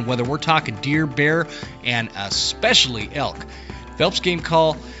Huntsman, whether we're talking deer, bear, and especially elk. Phelps Game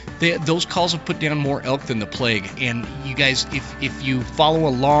Call, those calls have put down more elk than the plague. And you guys, if you follow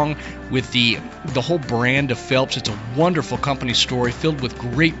along with the whole brand of Phelps, it's a wonderful company story filled with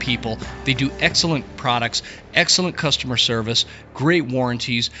great people. They do excellent products, excellent customer service, great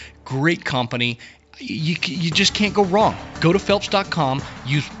warranties, great company. You just can't go wrong. Go to Phelps.com,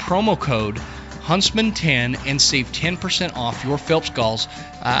 use promo code Huntsman10, and save 10% off your Phelps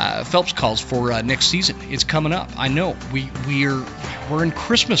calls for next season. It's coming up. I know we're in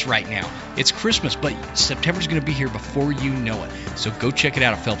Christmas right now. It's Christmas, but September's going to be here before you know it. So go check it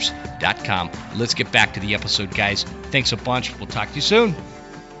out at Phelps.com. Let's get back to the episode, guys. Thanks a bunch. We'll talk to you soon.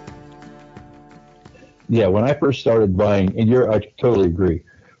 Yeah, when I first started buying, and I totally agree.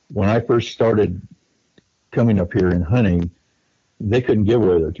 When I first started coming up here and hunting, they couldn't give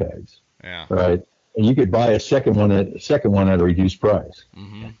away their tags. Yeah. Right. And you could buy a second one at a reduced price.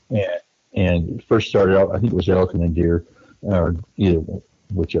 Mm-hmm. And first started out, I think it was elk and then deer, or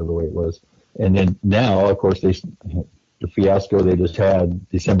whichever way it was. And then now, of course, the fiasco they just had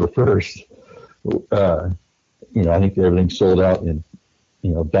December 1st. I think everything sold out in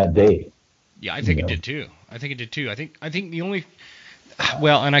that day. Yeah, I think it did too. I think the only,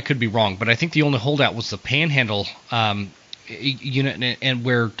 well, and I could be wrong, but I think the only holdout was the Panhandle unit, and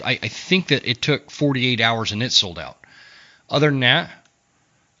where I think that it took 48 hours and it sold out. Other than that,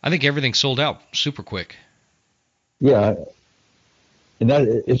 I think everything sold out super quick. Yeah, and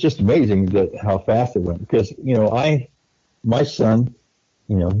it's just amazing how fast it went, because my son,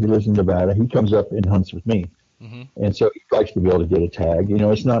 he lives in Nevada. He comes up and hunts with me, mm-hmm. and so he likes to be able to get a tag.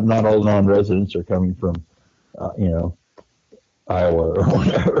 It's not all non-residents are coming from, Iowa or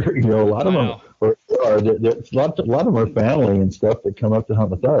whatever. A lot of them there's a lot of them are family and stuff that come up to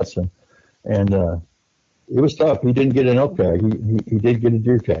hunt with us, and it was tough. He didn't get an elk tag. He did get a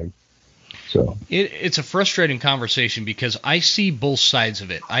deer tag. So it's a frustrating conversation because I see both sides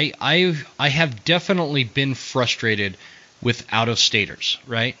of it. I have definitely been frustrated with out-of-staters,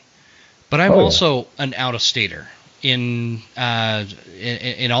 right? But I'm Oh, yeah. also an out-of-stater in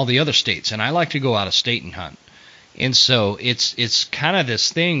all the other states, and I like to go out of state and hunt. And so it's kind of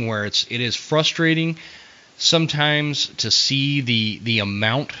this thing where it is frustrating sometimes to see the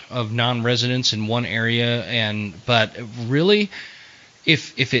amount of non-residents in one area, but really,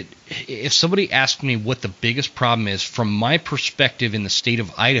 if somebody asked me what the biggest problem is from my perspective in the state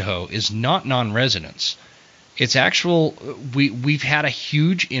of Idaho, is not non-residents. It's we've had a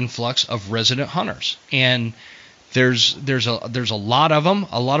huge influx of resident hunters, and there's a lot of them.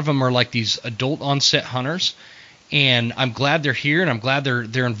 A lot of them are like these adult onset hunters, and I'm glad they're here, and I'm glad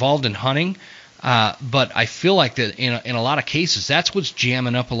they're involved in hunting. But I feel like that in a lot of cases, that's what's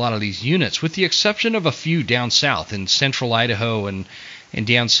jamming up a lot of these units, with the exception of a few down south in central Idaho and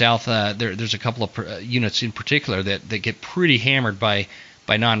down south. There's a couple of units in particular that get pretty hammered by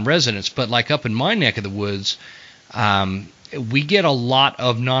non-residents. But like up in my neck of the woods, we get a lot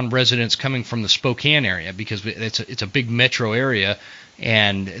of non-residents coming from the Spokane area because it's a big metro area,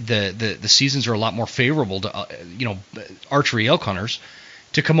 and the seasons are a lot more favorable to archery elk hunters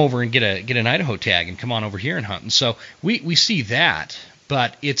to come over and get an Idaho tag and come on over here and hunt. And so we see that,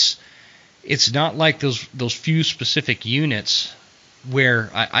 but it's not like those few specific units where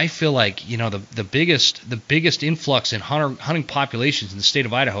I feel like the biggest influx in hunting populations in the state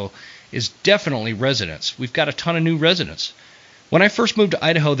of Idaho is definitely residents. We've got a ton of new residents. When I first moved to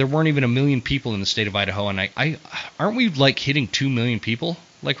Idaho, there weren't even 1 million people in the state of Idaho, and I aren't we like hitting 2 million people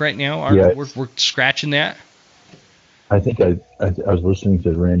like right now? Yeah. We're scratching that. I think I was listening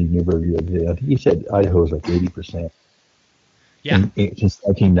to Randy Newberg the other day. I think he said Idaho is like 80%. Yeah. Since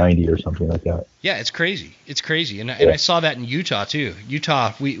 1990 or something like that. Yeah, it's crazy. It's crazy, and I saw that in Utah too.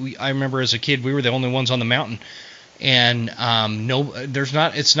 Utah, I remember as a kid, we were the only ones on the mountain, and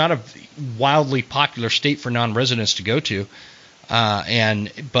it's not a wildly popular state for non-residents to go to,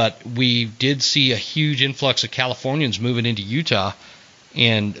 but we did see a huge influx of Californians moving into Utah.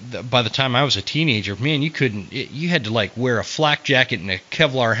 And by the time I was a teenager, man, you had to like wear a flak jacket and a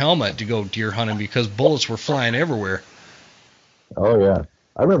Kevlar helmet to go deer hunting because bullets were flying everywhere. Oh yeah,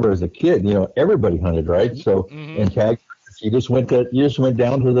 I remember as a kid, everybody hunted, right? So and tag, you just went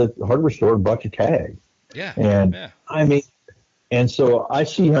down to the hardware store and bought your tag. Yeah. And yeah. I mean, and so I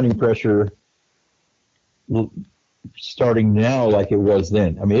see hunting pressure starting now like it was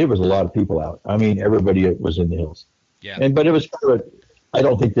then. I mean, it was a lot of people out. I mean, everybody was in the hills. Yeah. But it was kind of I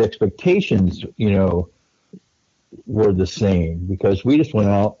don't think the expectations, were the same, because we just went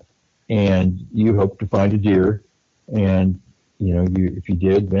out and you hoped to find a deer, and if you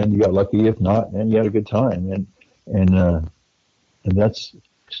did, then you got lucky. If not, then you had a good time, and that's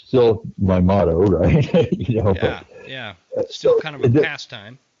still my motto, right? Yeah. Still kind of a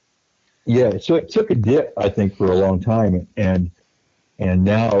pastime. Yeah. So it took a dip, I think, for a long time, and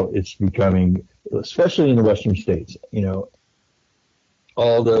now it's becoming, especially in the western states,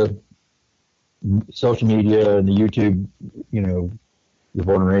 all the social media and the YouTube, the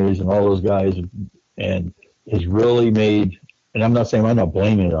Born and Raised and all those guys, and has really made, and I'm not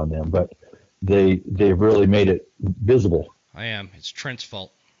blaming it on them, but they've really made it visible. I am. It's Trent's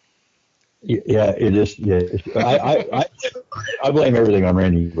fault. Yeah, it is. Yeah, I blame everything on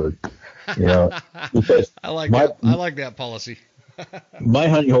Randy Bird. Because I like that policy. My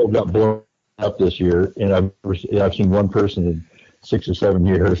hunting hole got blown up this year, and I've seen one person in 6 or 7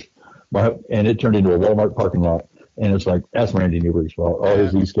 years, and it turned into a Walmart parking lot. And it's like, that's Randy Newberg's fault. All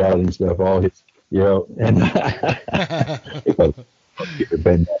his e-scouting stuff, all his, and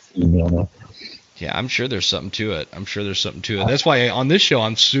email now. Yeah, I'm sure there's something to it. That's why on this show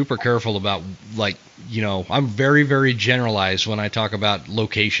I'm super careful about, I'm very, very generalized when I talk about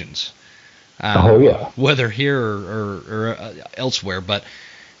locations. Whether here or elsewhere. But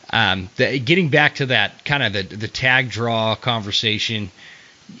getting back to that kind of the tag draw conversation,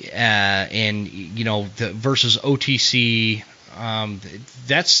 and the versus OTC,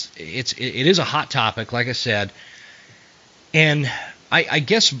 it is a hot topic, like I said, and I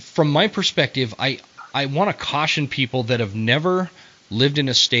guess from my perspective, I want to caution people that have never lived in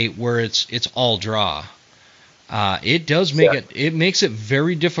a state where it's all draw. It does make it makes it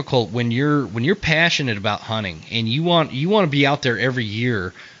very difficult when you're passionate about hunting and you want to be out there every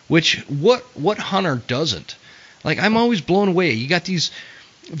year, which what hunter doesn't? Like, I'm always blown away. You got these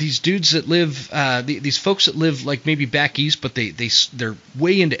dudes that live, these folks that live like maybe back east, but they're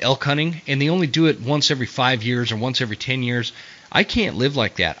way into elk hunting, and they only do it once every 5 years or once every 10 years. I can't live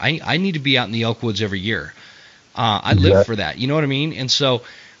like that. I need to be out in the elk woods every year. I live for that. You know what I mean? And so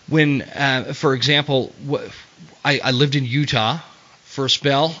when, for example, I lived in Utah for a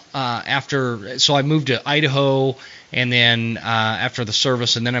spell so I moved to Idaho, And then after the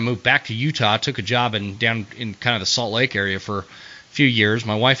service, and then I moved back to Utah. I took a job down in kind of the Salt Lake area for a few years.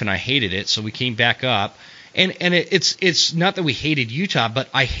 My wife and I hated it, so we came back up. And it's not that we hated Utah, but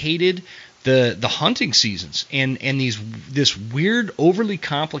I hated the hunting seasons and this weird, overly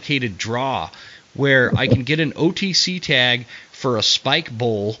complicated draw where I can get an OTC tag for a spike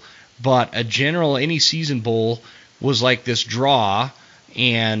bull, but a general any season bull was like this draw.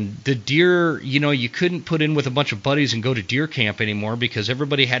 And the deer, you couldn't put in with a bunch of buddies and go to deer camp anymore because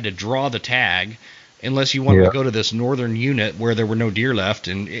everybody had to draw the tag unless you wanted to go to this northern unit where there were no deer left.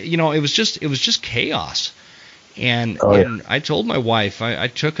 And, it was just chaos. And I told my wife I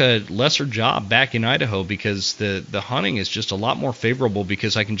took a lesser job back in Idaho because the hunting is just a lot more favorable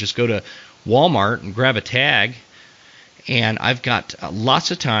because I can just go to Walmart and grab a tag. And I've got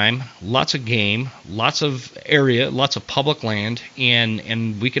lots of time, lots of game, lots of area, lots of public land,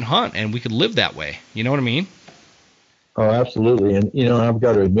 and we can hunt and we can live that way. You know what I mean? Oh, absolutely. And, I've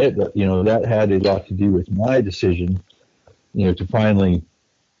got to admit that, that had a lot to do with my decision, to finally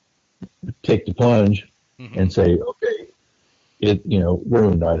take the plunge and say, okay,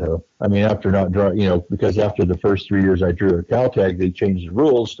 we're in Idaho. I mean, after not because after the first 3 years I drew a cow tag, they changed the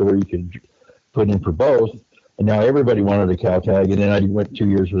rules to where you could put in for both. And now everybody wanted a cow tag, and then I went 2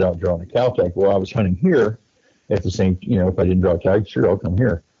 years without drawing a cow tag. Well, I was hunting here at the same, if I didn't draw a tag, sure, I'll come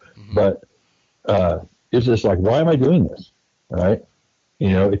here. But it's just like, why am I doing this? Right?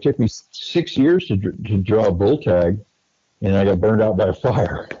 It took me 6 years to draw a bull tag, and I got burned out by a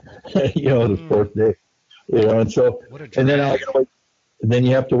fire, the fourth day. And so, and then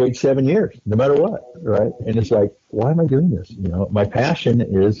you have to wait 7 years, no matter what, right? And it's like, why am I doing this? My passion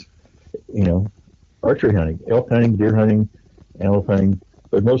is, archery hunting, elk hunting, deer hunting, antelope hunting,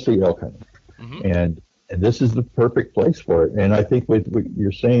 but mostly elk hunting. And this is the perfect place for it. And I think with what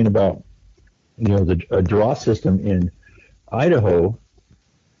you're saying about, a draw system in Idaho,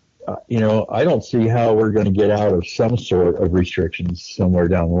 I don't see how we're going to get out of some sort of restrictions somewhere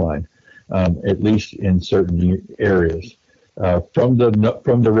down the line, at least in certain areas, from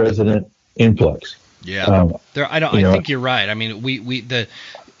the resident influx. Yeah, I think you're right. I mean,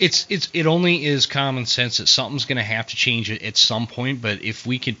 it only is common sense that something's going to have to change at some point. But if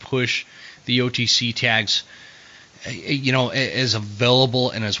we could push the OTC tags, as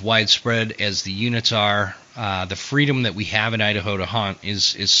available and as widespread as the units are, the freedom that we have in Idaho to hunt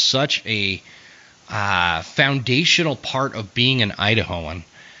is such a foundational part of being an Idahoan.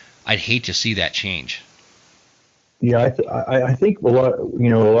 I'd hate to see that change. Yeah, I think a lot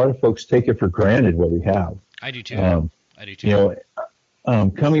of folks take it for granted what we have. I do too.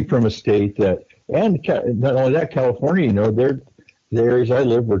 Coming from a state that, and not only that, California, the areas I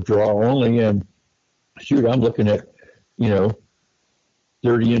live were draw only, and shoot, I'm looking at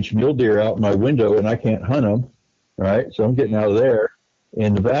 30-inch mule deer out my window, and I can't hunt them, right? So I'm getting out of there.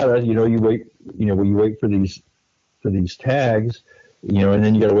 In Nevada, you wait for these tags, and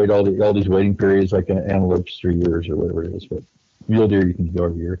then you got to wait all these waiting periods, like antelope's 3 years or whatever it is. But mule deer, you can go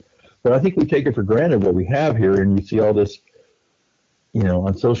every year. But I think we take it for granted what we have here, and you see all this,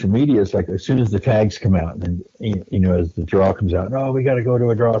 on social media. It's like as soon as the tags come out, and as the draw comes out, oh, we got to go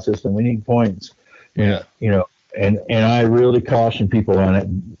to a draw system. We need points. Yeah. And I really caution people on it.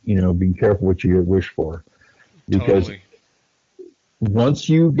 Being careful what you wish for, because once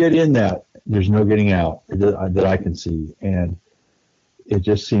you get in that, there's no getting out that I can see. And it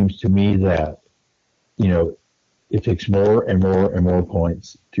just seems to me that it takes more and more and more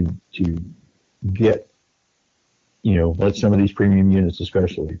points to get let some of these premium units,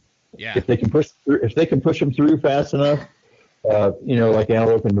 especially if they can push them through fast enough. Like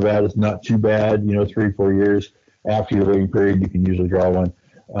antelope in Nevada is not too bad. 3-4 years after your waiting period, you can usually draw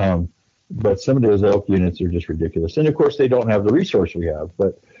one. But some of those elk units are just ridiculous. And of course, they don't have the resource we have.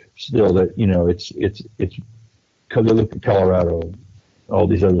 But still, that it's because they look at Colorado, all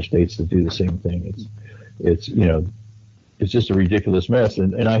these other states that do the same thing. It's just a ridiculous mess.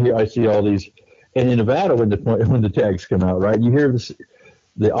 And I see all these. And in Nevada, when the tags come out, right, you hear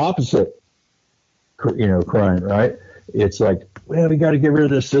the opposite, crying, right? It's like, well, we got to get rid of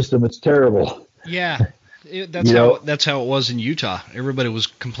this system. It's terrible. Yeah, that's how it was in Utah. Everybody was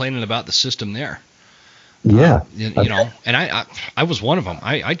complaining about the system there. Yeah, and I was one of them.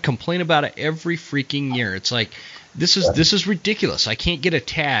 I'd complain about it every freaking year. It's like this is ridiculous. I can't get a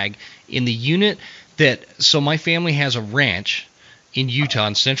tag in the unit so my family has a ranch in Utah,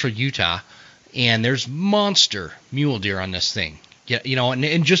 in central Utah. And there's monster mule deer on this thing,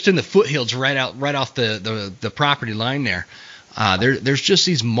 and just in the foothills right off the property line there. There's just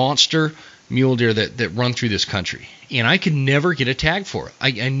these monster mule deer that run through this country, and I could never get a tag for it.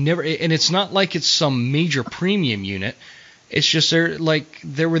 I never, and it's not like it's some major premium unit. It's just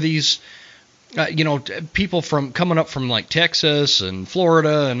there were these, people from coming up from like Texas and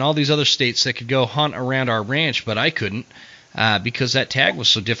Florida and all these other states that could go hunt around our ranch, but I couldn't because that tag was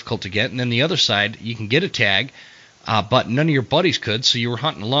so difficult to get. And then the other side, you can get a tag, but none of your buddies could, so you were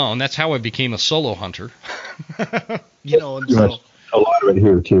hunting alone. That's how I became a solo hunter. And so. A lot of it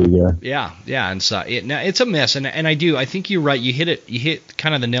here too, yeah. Yeah, and so it's a mess, and I think you're right. You hit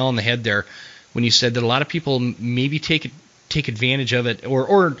kind of the nail on the head there when you said that a lot of people maybe take advantage of it,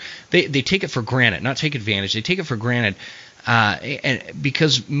 or they take it for granted, not take advantage. They take it for granted, and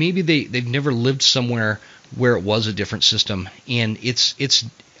because maybe they've never lived somewhere where it was a different system, and it's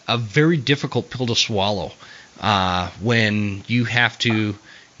a very difficult pill to swallow when you have to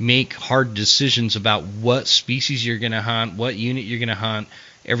make hard decisions about what species you're going to hunt, what unit you're going to hunt.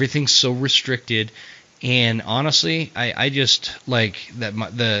 Everything's so restricted, and honestly, I just like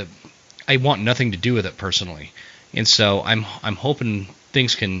that. I want nothing to do with it personally, and so I'm hoping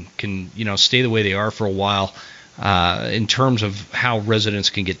things can stay the way they are for a while in terms of how residents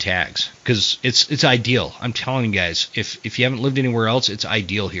can get tags, because it's ideal. I'm telling you guys, if you haven't lived anywhere else, it's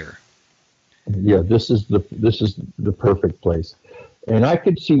ideal here. Yeah, this is the perfect place. And I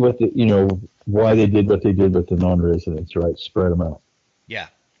could see why they did what they did with the non-residents, right? Spread them out. Yeah.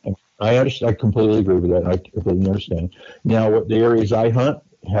 I understand. I completely agree with that. And I completely understand. Now, what the areas I hunt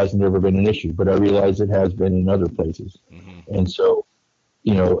hasn't ever been an issue, but I realize it has been in other places. Mm-hmm. And so,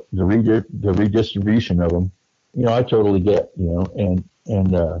 the redistribution of them, I totally get, but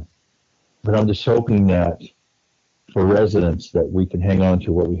I'm just hoping that for residents that we can hang on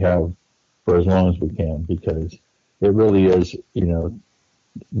to what we have for as long as we can, because it really is,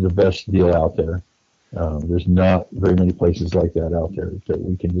 the best deal out there. There's not very many places like that out there that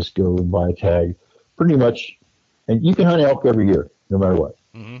we can just go and buy a tag pretty much. And you can hunt elk every year, no matter what,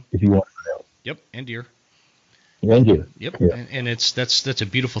 mm-hmm. if you want to hunt elk. Yep, and deer. And deer. Yep, yeah. And that's a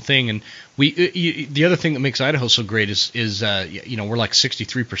beautiful thing. And the other thing that makes Idaho so great is we're like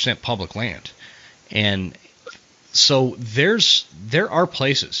 63% public land. And so there are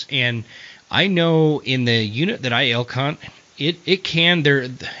places, and I know in the unit that I elk hunt, it can, there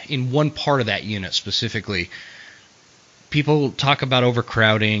in one part of that unit specifically, people talk about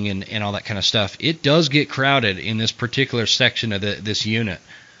overcrowding and all that kind of stuff. It does get crowded in this particular section of this unit,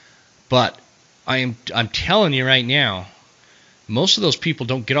 but I'm telling you right now, most of those people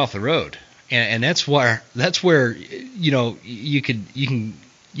don't get off the road, and that's where you'll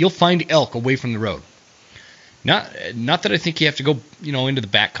find elk away from the road. Not that I think you have to go, into the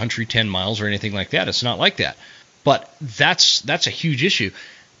back country 10 miles or anything like that. It's not like that. But that's a huge issue.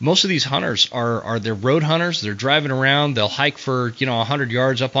 Most of these hunters they're road hunters. They're driving around. They'll hike for 100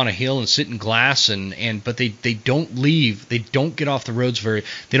 yards up on a hill and sit in glass, but they don't leave. They don't get off the roads they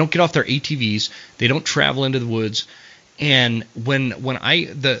don't get off their ATVs. They don't travel into the woods. And where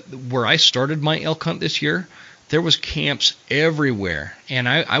I started my elk hunt this year, there was camps everywhere, and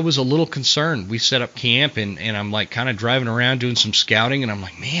I was a little concerned. We set up camp, and I'm like kind of driving around doing some scouting, and I'm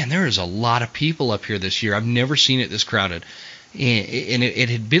like, man, there is a lot of people up here this year. I've never seen it this crowded, and it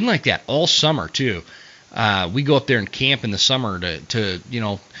had been like that all summer too. We go up there and camp in the summer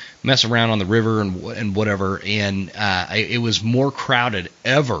to mess around on the river and whatever, and it was more crowded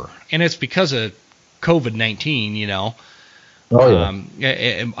ever, and it's because of COVID-19, Oh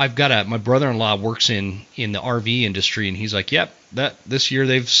yeah. I've got my brother-in-law works in the RV industry, and he's like, yep, this year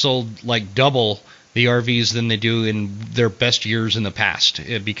they've sold like double the RVs than they do in their best years in the past,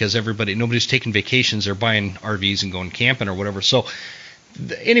 because nobody's taking vacations. They're buying RVs and going camping or whatever. So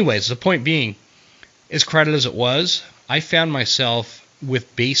anyways, the point being, as crowded as it was, I found myself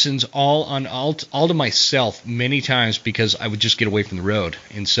with basins all to myself many times, because I would just get away from the road.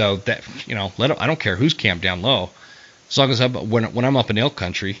 And so that, I don't care who's camped down low. As long as when I'm up in elk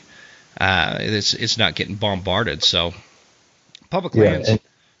country, it's not getting bombarded. So public lands.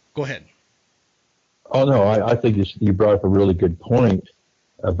 Go ahead. Oh no, I think you brought up a really good point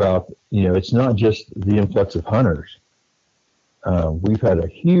about it's not just the influx of hunters. We've had a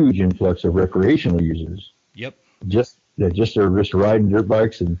huge influx of recreational users. Yep. They're just riding dirt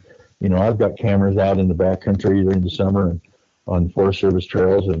bikes, and I've got cameras out in the backcountry during the summer and on Forest Service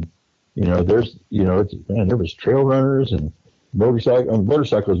trails, and there was trail runners and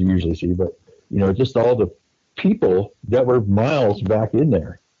motorcycles you usually see, but just all the people that were miles back in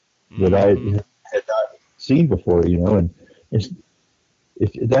there that I had not seen before, and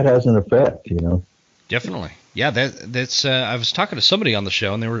that has an effect, Definitely. Yeah, that's I was talking to somebody on the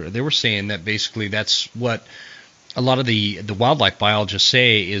show, and they were saying that basically that's what a lot of the wildlife biologists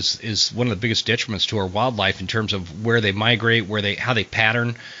say is one of the biggest detriments to our wildlife in terms of where they migrate, how they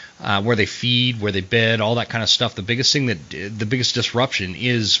pattern, where they feed, where they bed, all that kind of stuff. The biggest disruption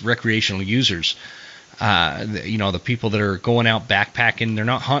is recreational users. The people that are going out backpacking, they're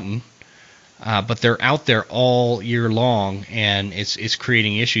not hunting, but they're out there all year long, and it's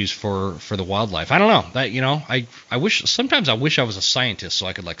creating issues for the wildlife. I don't know. I wish I was a scientist so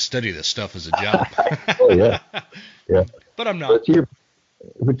I could study this stuff as a job. Oh yeah, yeah. But I'm not.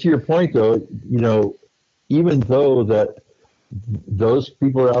 But to your point though, even though that those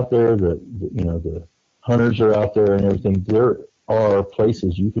people are out there, the hunters are out there and everything, there are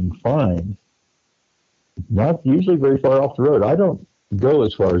places you can find, not usually very far off the road. I don't go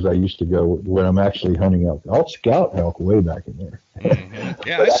as far as I used to go when I'm actually hunting elk. I'll scout elk way back in there. Mm-hmm.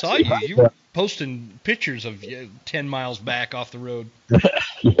 Yeah, I saw you. You were posting pictures of 10 miles back off the road.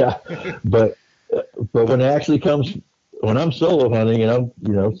 Yeah, but when it actually comes, when I'm solo hunting and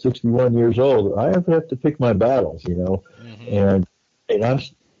I'm 61 years old, I have to pick my battles, mm-hmm.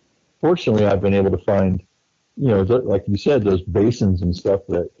 and fortunately I've been able to find, like you said, those basins and stuff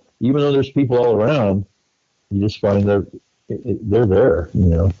that even though there's people all around, you just find they're there,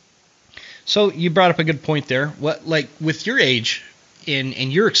 So you brought up a good point there. What, with your age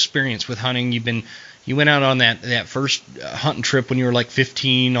and your experience with hunting, you went out on that first hunting trip when you were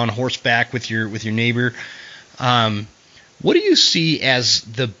 15 on horseback with your neighbor. What do you see as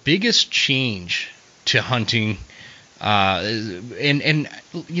the biggest change to hunting? And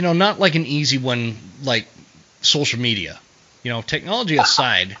not like an easy one like social media. Technology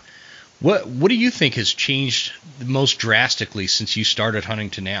aside, what do you think has changed most drastically since you started hunting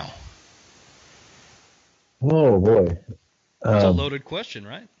to now? Oh boy, it's a loaded question,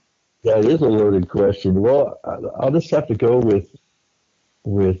 right? Yeah, it is a loaded question. Well, I'll just have to go with,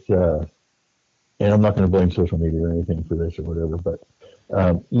 and I'm not going to blame social media or anything for this or whatever, but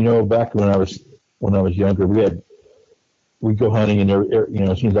back when I was younger, we'd go hunting and there,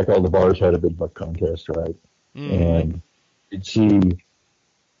 it seems like all the bars had a big buck contest, right? Mm-hmm. And you'd see,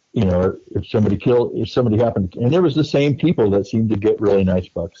 if somebody happened, and there was the same people that seemed to get really nice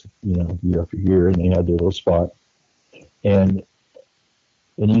bucks, year after year, and they had their little spot, but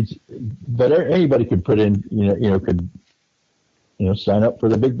anybody could put in, could sign up for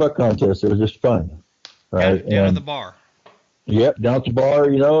the big buck contest. It was just fun, right? Down at the bar. Yep, down at the bar,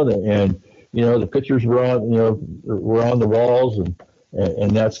 and the pictures were on the walls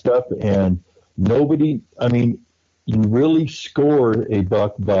and that stuff, and nobody. I mean, you really scored a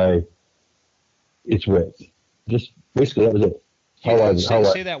buck by its width. Just basically that was it.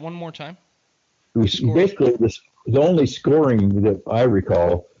 Say that one more time. Basically, the only scoring that I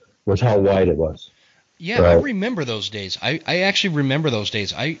recall was how wide it was. Yeah, right. I remember those days. I actually remember those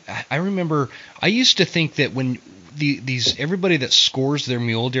days. I remember. I used to think that when everybody that scores their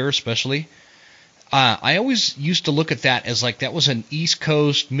mule deer, especially, I always used to look at that as that was an East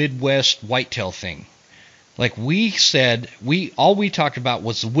Coast, Midwest whitetail thing. All we talked about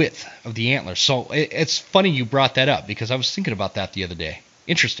was the width of the antler. So it's funny you brought that up because I was thinking about that the other day.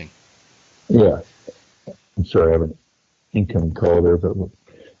 Interesting. Yeah. I'm sorry, I have an incoming call there, but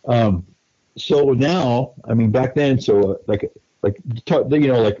so now, I mean, back then, so man,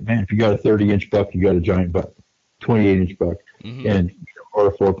 if you got a 30-inch buck, you got a giant buck, 28-inch buck, mm-hmm. Or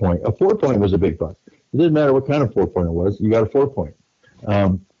a 4-point. A 4-point was a big buck. It didn't matter what kind of 4-point it was, you got a 4-point,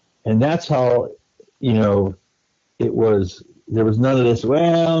 and that's how, it was. There was none of this.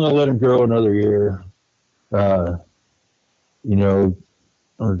 Well, I'm gonna let him grow another year, or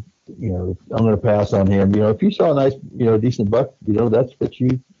I'm going to pass on him. If you saw a nice, decent buck, that's what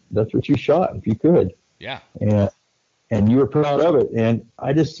you shot if you could. Yeah. And you were proud of it. And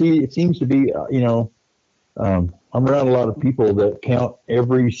I just see it seems to be, I'm around a lot of people that count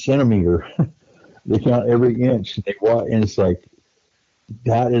every centimeter, they count every inch. And it's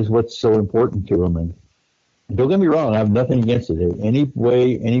that is what's so important to them. And don't get me wrong, I have nothing against it. Any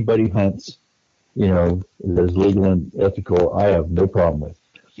way anybody hunts, that is legal and ethical, I have no problem with.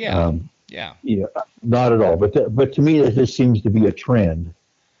 Yeah. Not at all. But to me, it just seems to be a trend.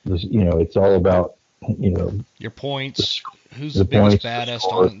 It's all about, your points. Who's the biggest, baddest?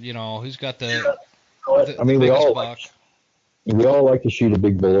 Who's got the biggest buck? We all like to shoot a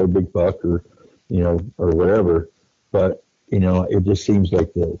big bull or a big buck or whatever. But it just seems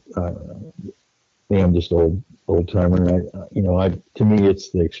like I'm just old timer. To me, it's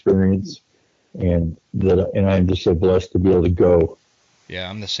the experience, and I'm just so blessed to be able to go. Yeah,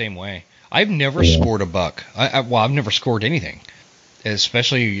 I'm the same way. I've never scored a buck. I've never scored anything,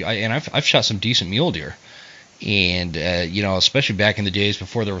 especially. I've shot some decent mule deer, and especially back in the days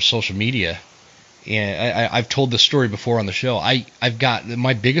before there was social media. And I've told this story before on the show. I've got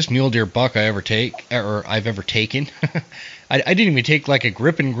my biggest mule deer buck I've ever taken. I didn't even take like a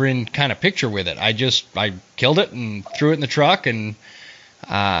grip and grin kind of picture with it. I killed it and threw it in the truck and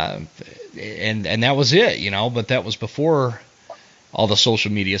that was it, you know. But that was before all the social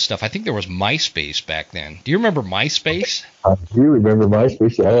media stuff. I think there was MySpace back then. Do you remember MySpace? I do remember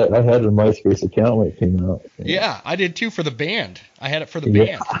MySpace. I had a MySpace account when it came out. Yeah, I did too for the band. I had it for the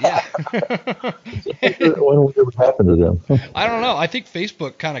band. Yeah. What happened to them? I don't know. I think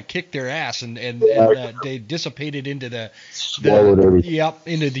Facebook kind of kicked their ass and they dissipated into the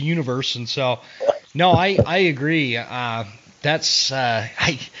into the universe. And so, no, I agree. That's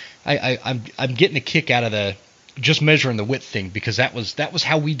I'm getting a kick out of the just measuring the width thing, because that was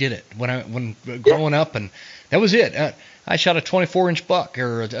how we did it when growing up, and that was it. I shot a 24-inch buck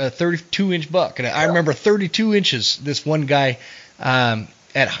or a 32-inch buck, and I remember 32 inches. This one guy,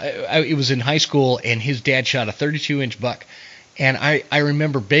 it was in high school, and his dad shot a 32-inch buck, and I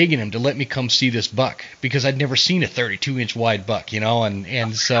remember begging him to let me come see this buck because I'd never seen a 32-inch wide buck, you know,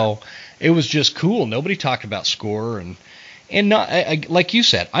 and so it was just cool. Nobody talked about score and not like you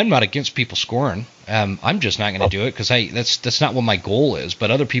said, I'm not against people scoring. I'm just not going to do it because that's not what my goal is.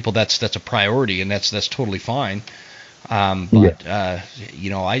 But other people, that's a priority, and that's totally fine. You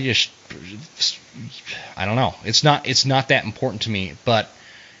know, I don't know. It's not that important to me. But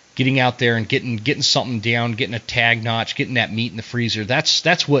getting out there and getting something down, getting a tag notch, getting that meat in the freezer,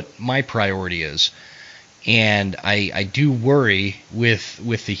 that's what my priority is. And I do worry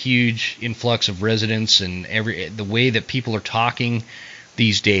with the huge influx of residents and the way that people are talking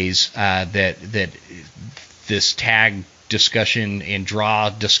these days, that this tag discussion and draw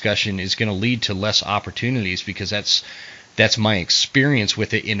discussion is going to lead to less opportunities, because that's my experience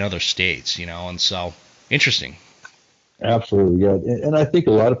with it in other states, you know. And so interesting. Absolutely, yeah. And I think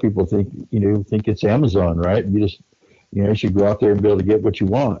a lot of people think it's Amazon, right? You just you should go out there and be able to get what you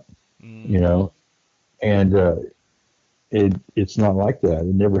want, you know. And it's not like that.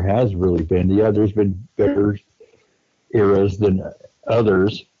 It never has really been. Yeah, there's been better eras than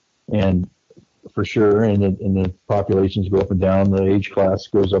others, and for sure. And the populations go up and down. The age class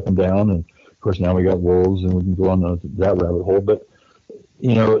goes up and down. And of course, now we got wolves, and we can go on that rabbit hole. But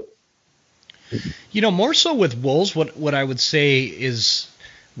more so with wolves, what I would say is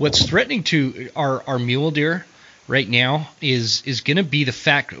what's threatening to our mule deer right now is going to be the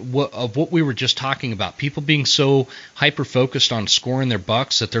fact of what we were just talking about. People being so hyper-focused on scoring their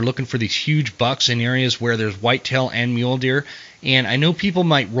bucks that they're looking for these huge bucks in areas where there's whitetail and mule deer. And I know people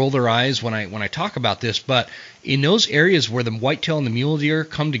might roll their eyes when I talk about this, but in those areas where the whitetail and the mule deer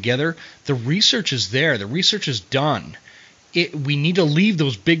come together, the research is there. The research is done. We need to leave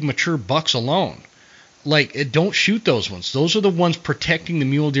those big mature bucks alone. Like, don't shoot those ones. Those are the ones protecting the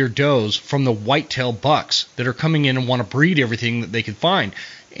mule deer does from the whitetail bucks that are coming in and want to breed everything that they can find.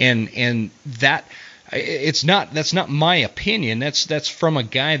 And that's not my opinion. That's from a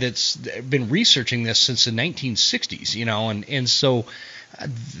guy that's been researching this since the 1960s, you know. And so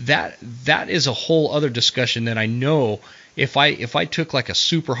that is a whole other discussion that I know if I took like a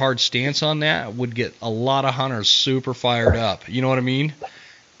super hard stance on that, would get a lot of hunters super fired up. You know what I mean?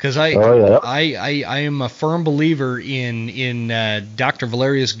 Because I am a firm believer in Dr.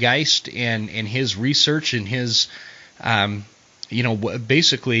 Valerius Geist and his research and his,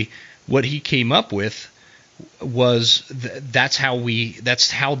 basically what he came up with was that's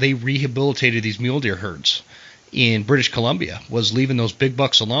how they rehabilitated these mule deer herds in British Columbia, was leaving those big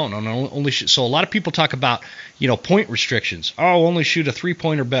bucks alone. So a lot of people talk about point restrictions. Oh, only shoot a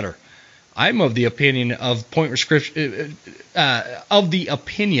 3-point or better. I'm of the opinion of point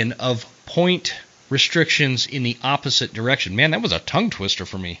restrictions in the opposite direction. Man, that was a tongue twister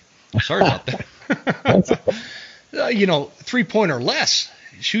for me. Sorry about that. 3-point or less.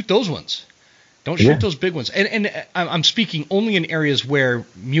 Shoot those ones. Don't shoot those big ones. And I'm speaking only in areas where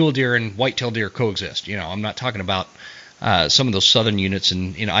mule deer and whitetail deer coexist. I'm not talking about some of those southern units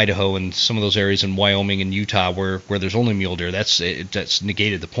in Idaho and some of those areas in Wyoming and Utah where there's only mule deer. That's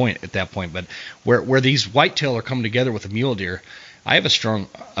negated the point at that point. But where these whitetail are coming together with a mule deer, I have a strong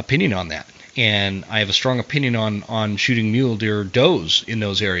opinion on that. And I have a strong opinion on shooting mule deer does in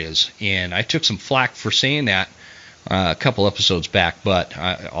those areas. And I took some flack for saying that a couple episodes back, but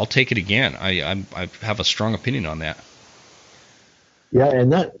I'll take it again. I have a strong opinion on that. Yeah,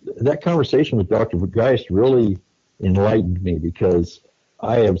 and that conversation with Dr. Geist really enlightened me, because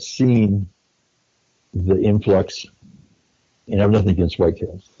I have seen the influx, and I have nothing against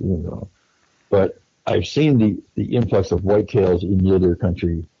whitetails, but I've seen the influx of whitetails in mule deer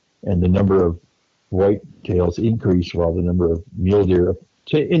country, and the number of whitetails increase while the number of mule deer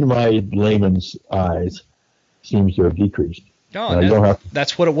in my layman's eyes, seems to have decreased. No,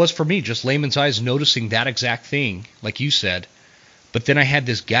 that's what it was for me, just layman's eyes noticing that exact thing, like you said. But then I had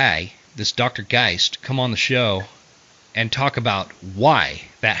this guy, this Dr. Geist, come on the show and talk about why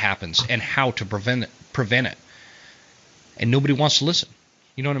that happens and how to prevent it. And nobody wants to listen.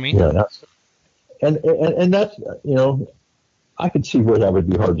 You know what I mean? Yeah, and that's, I could see where that would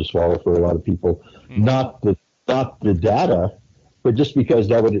be hard to swallow for a lot of people. Mm-hmm. Not the data, but just because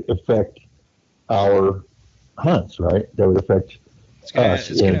that would affect our hunts, right? That would affect us.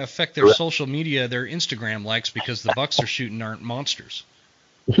 It's going to affect their social media, their Instagram likes, because the bucks they're shooting aren't monsters.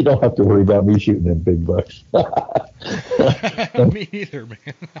 You don't have to worry about me shooting them big bucks. Me either,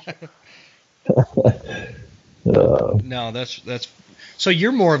 man. No, that's. So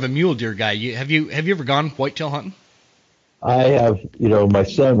you're more of a mule deer guy. Have you ever gone whitetail hunting? I have. My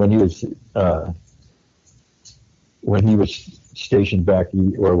son, when he was stationed back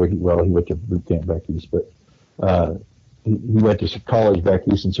east, he went to boot camp back east, but he went to college back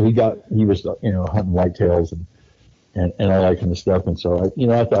east, and so he was hunting whitetails and all that kind of stuff, and so I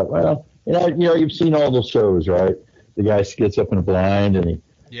thought, well, you've seen all those shows, right? The guy gets up in a blind and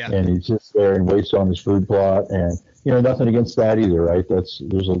he's just there and waits on his food plot, and nothing against that either, right?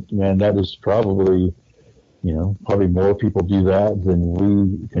 That is probably more people do that than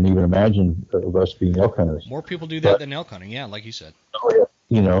we can even imagine of us being elk hunters. More people do that than elk hunting, yeah, like you said. Oh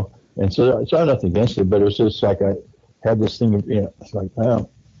yeah, and so I have nothing against it, but it was just like I had this thing of, it's like, wow,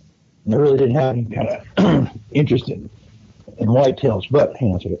 I really didn't have any kind of interest in whitetails, but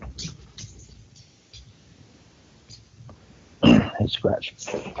hang on a second. Scratch.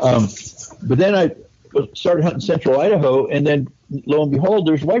 But then I started hunting central Idaho, and then lo and behold,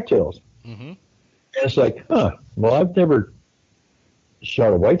 there's whitetails. Mm-hmm. And it's like, well, I've never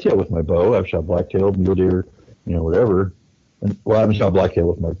shot a whitetail with my bow. I've shot blacktail, mule deer, whatever. And, I haven't shot blacktail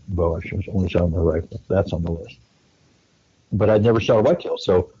with my bow. I've only shot my rifle. That's on the list. But I'd never shot a whitetail,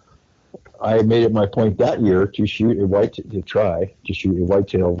 so I made it my point that year to shoot a whitetail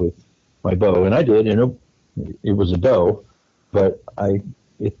with my bow, and I did, and it was a doe, but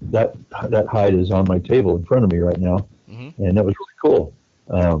that hide is on my table in front of me right now, mm-hmm. and that was really cool.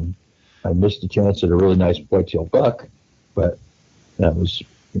 I missed the chance at a really nice whitetail buck, but that was.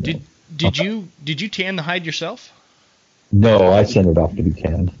 Did you tan the hide yourself? No, I sent it off to be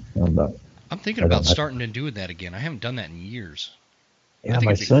tanned. I'm thinking about starting to do that again. I haven't done that in years. Yeah,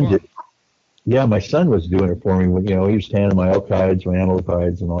 my son did. Yeah, my son was doing it for me. He was tanning my elk hides, my antelope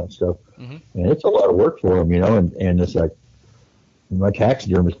hides, and all that stuff. Mm-hmm. And it's a lot of work for him, and it's like my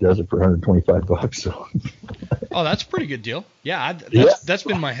taxidermist does it for $125. So. Oh, that's a pretty good deal. Yeah, that's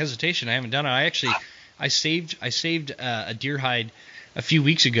been my hesitation. I haven't done it. I saved a deer hide a few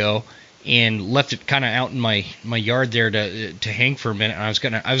weeks ago and left it kind of out in my yard there to hang for a minute. And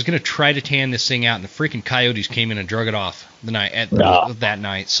I was gonna try to tan this thing out, and the freaking coyotes came in and drug it off that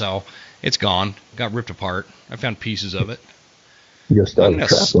night. So it's gone. Got ripped apart. I found pieces of it.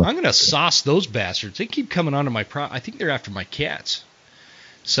 I'm gonna sauce those bastards. They keep coming onto my I think they're after my cats.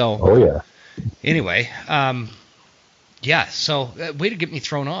 So. Oh yeah. Anyway, yeah. So way to get me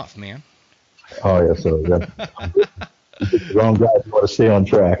thrown off, man. Oh yeah. So the wrong guy. You want to stay on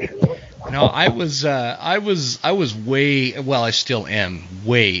track. No, I was way, well, I still am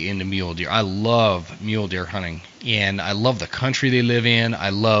way into mule deer. I love mule deer hunting, and I love the country they live in. I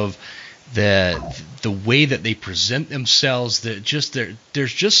love the way that they present themselves.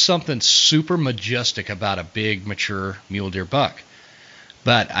 There's just something super majestic about a big, mature mule deer buck.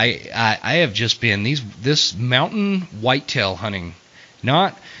 But I have just been this mountain whitetail hunting,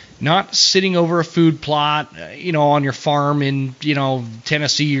 not sitting over a food plot, on your farm in,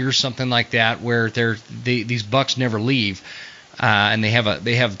 Tennessee or something like that, where these bucks never leave, and they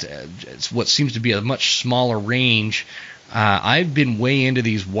have what seems to be a much smaller range. I've been way into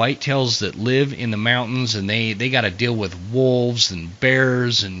these whitetails that live in the mountains, and they got to deal with wolves and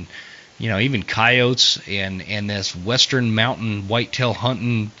bears and even coyotes and this western mountain whitetail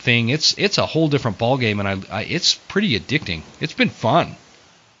hunting thing. It's a whole different ballgame, and it's pretty addicting. It's been fun.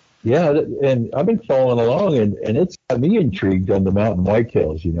 Yeah, and I've been following along, and it's got me intrigued on the mountain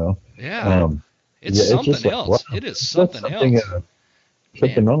whitetails, Yeah, it's something else. Wow, it is something else.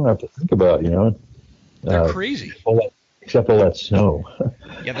 Something I don't have to think about, They're crazy. Except all that snow.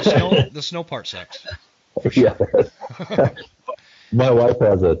 Yeah, the snow part sucks. Yeah. My wife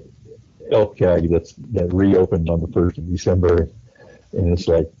has a elk tag that reopened on the 1st of December, and it's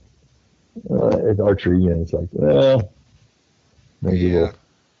like it's archery, and it's like, well, maybe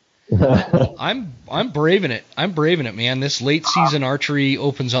I'm braving it. I'm braving it, man. This late season archery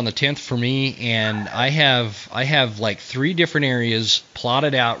opens on the 10th for me, and I have like 3 different areas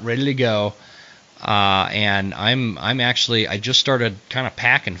plotted out, ready to go. And I'm actually, I just started kind of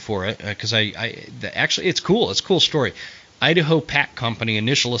packing for it because actually it's cool. It's a cool story. Idaho Pack Company,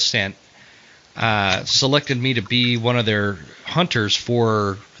 Initial Ascent, selected me to be one of their hunters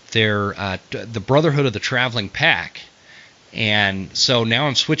for their the Brotherhood of the Traveling Pack. And so now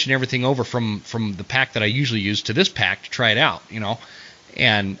I'm switching everything over from the pack that I usually use to this pack to try it out,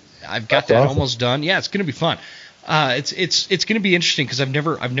 And I've got that almost done. Yeah, it's going to be fun. It's going to be interesting because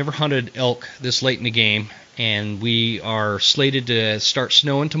I've never hunted elk this late in the game, and we are slated to start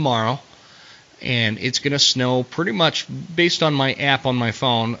snowing tomorrow. And it's going to snow pretty much based on my app on my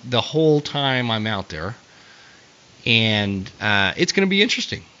phone the whole time I'm out there. And it's going to be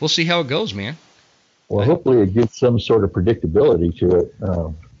interesting. We'll see how it goes, man. Well, hopefully it gives some sort of predictability to it.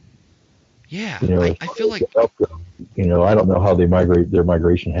 Yeah, I feel like I don't know how they migrate, their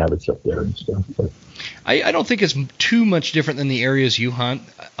migration habits up there and stuff. But I don't think it's too much different than the areas you hunt,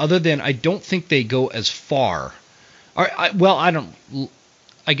 other than I don't think they go as far. I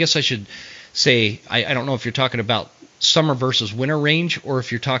guess I should say I don't know if you're talking about summer versus winter range, or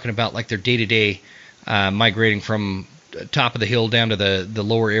if you're talking about like their day-to-day migrating from top of the hill down to the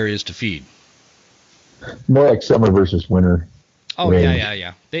lower areas to feed. More like summer versus winter. Oh, range.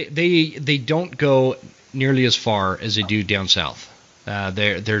 yeah. They don't go nearly as far as they do down south.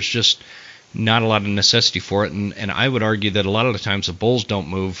 There's just not a lot of necessity for it, and I would argue that a lot of the times the bulls don't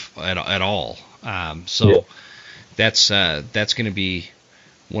move at all. That's going to be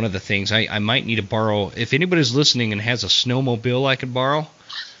one of the things. I might need to borrow. If anybody's listening and has a snowmobile I could borrow,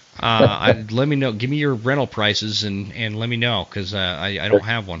 let me know. Give me your rental prices and let me know, because I don't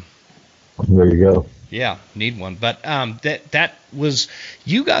have one. There you go. Yeah, need one. But that was,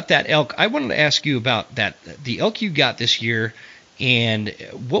 you got that elk. I wanted to ask you about that. The elk you got this year, and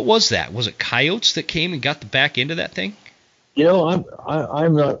what was that? Was it coyotes that came and got the back end of that thing? I'm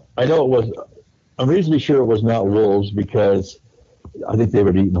not. I know it was. I'm reasonably sure it was not wolves, because I think they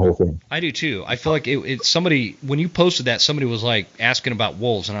would have eaten the whole thing. I do too. I feel like it somebody, when you posted that, somebody was like asking about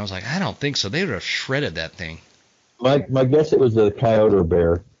wolves, and I was like, I don't think so. They would have shredded that thing. My guess, it was a coyote or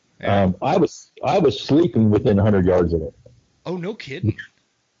bear. Yeah. I was sleeping within 100 yards of it. Oh, no kidding.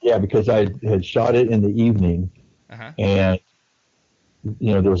 Yeah, because I had shot it in the evening, and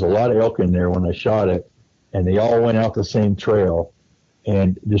there was a lot of elk in there when I shot it, and they all went out the same trail,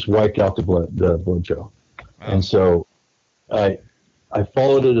 and just wiped out the blood trail. Wow. And so I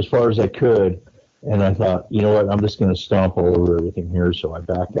followed it as far as I could, and I thought, you know what, I'm just going to stomp all over everything here. So I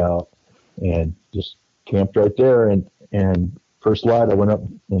backed out and just camped right there, and first light I went up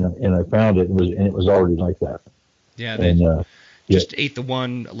and I found it, and it was already like that. Yeah, they just ate the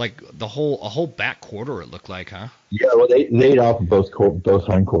one, like a whole back quarter, it looked like, huh? Yeah, well, they ate off of both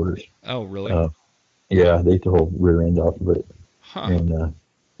hindquarters. Oh, really? Yeah, they ate the whole rear end off of it. Huh. And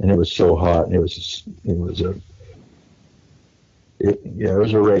it was so hot, and it was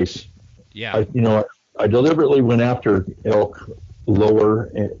a race. Yeah. I deliberately went after elk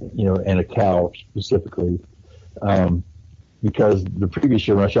lower, and a cow specifically, because the previous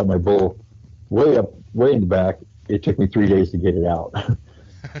year when I shot my bull way in the back, it took me 3 days to get it out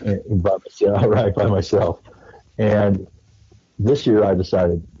by myself. And this year I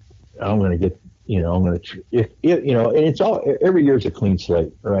decided I'm going to get, and it's all, every year is a clean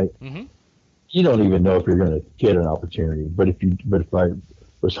slate, right? Mm-hmm. You don't even know if you're going to get an opportunity, but if I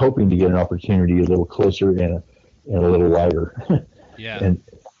was hoping to get an opportunity a little closer and a little lighter, yeah.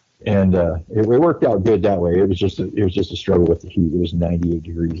 And it worked out good that way. It was just a struggle with the heat. It was 98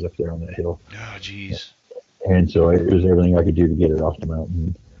 degrees up there on that hill. Oh, jeez. And so it was everything I could do to get it off the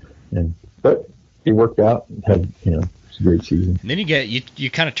mountain. But it worked out. It's a great season. And then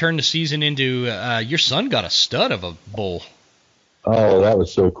you kind of turned the season into your son got a stud of a bull. Oh, that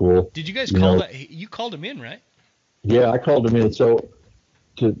was so cool. Did you guys call that? You called him in, right? Yeah, I called him in. So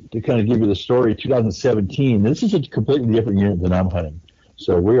to kind of give you the story, 2017. This is a completely different unit than I'm hunting.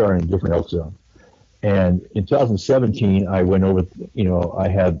 So we are in a different elk zone. And in 2017, I went over, I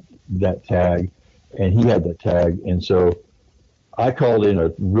had that tag, and he had that tag. And so I called in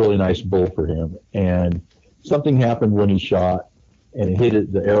a really nice bull for him. And something happened when he shot, and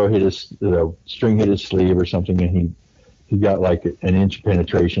the arrow hit the string hit his sleeve or something, and he got like an inch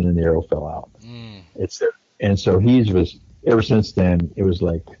penetration, and the arrow fell out. And so ever since then, it was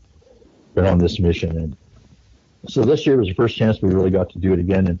like been on this mission. And so this year was the first chance we really got to do it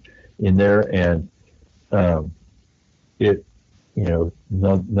again in there, and now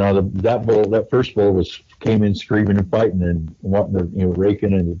that first bull came in screaming and fighting and wanting to,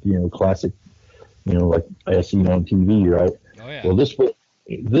 raking and, classic, like I seen on TV, right? Oh yeah. Well, this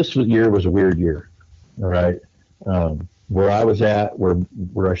year was a weird year, all right. Where I was at,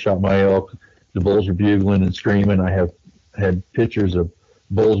 where I shot my elk, the bulls were bugling and screaming. I have had pictures of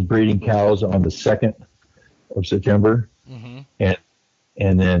bulls breeding cows on the 2nd of September, Mm-hmm.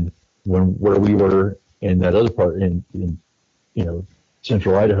 and then where we were in that other part in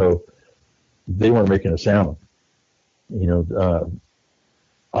central Idaho, they weren't making a sound.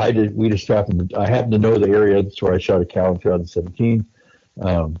 I happened to know the area. That's where I shot a cow in 2017.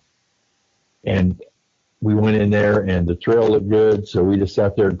 And we went in there and the trail looked good. So we just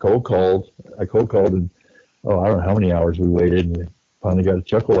sat there and cold called. I cold called and, I don't know how many hours we waited, and we finally got a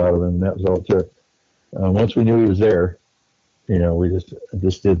chuckle out of him. And that was all it took. Once we knew he was there, we just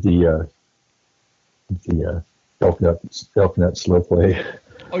did the elk nut slow play.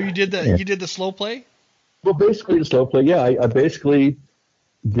 Oh, you did you did the slow play? Well, basically the slow play. Yeah, I basically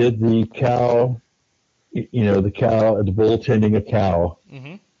did the cow, the bull tending a cow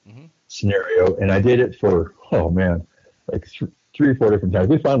Mm-hmm. Mm-hmm. scenario, and I did it for, like 3 or 4 different times.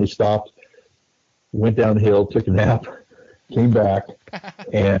 We finally stopped, went down the hill, took a nap, came back,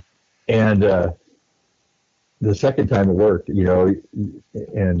 and the second time it worked,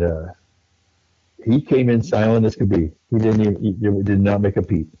 and he came in silent as could be. He did not make a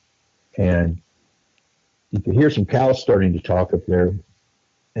peep, and you could hear some cows starting to talk up there.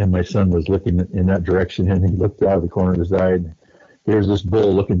 And my son was looking in that direction, and he looked out of the corner of his eye, and here's this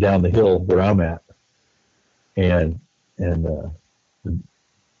bull looking down the hill where I'm at. And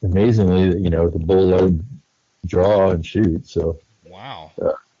amazingly, the bull let him draw and shoot. So wow.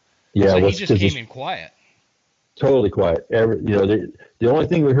 Yeah, so he just came in quiet. Totally quiet. The only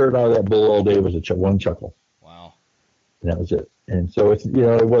thing we heard out of that bull all day was one chuckle. Wow. And that was it. And so it's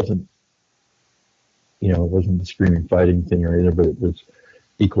it wasn't the screaming fighting thing or either, but it was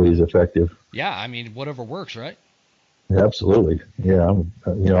equally as effective. Yeah, I mean, whatever works, right? Absolutely. Yeah.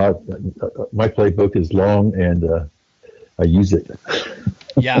 My playbook is long, and I use it.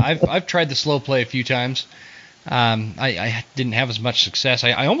 Yeah, I've tried the slow play a few times. I didn't have as much success.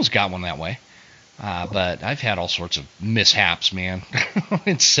 I almost got one that way, but I've had all sorts of mishaps, man,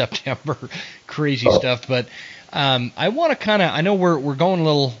 in September, crazy stuff. But I want to I know we're going a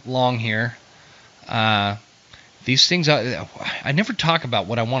little long here. These things, I never talk about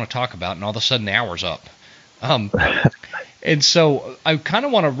what I want to talk about, and all of a sudden the hour's up. And so I kind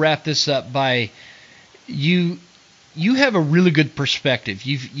of want to wrap this up by you have a really good perspective.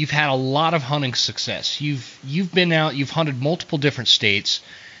 You've had a lot of hunting success. You've been out, you've hunted multiple different states.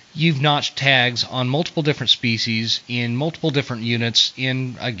 You've notched tags on multiple different species in multiple different units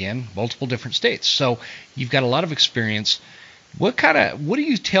in, again, multiple different states. So you've got a lot of experience. What do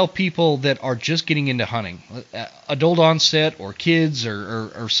you tell people that are just getting into hunting, adult onset or kids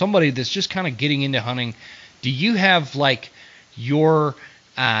or somebody that's just kind of getting into hunting? Do you have like your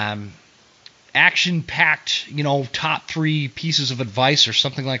action-packed, top 3 pieces of advice or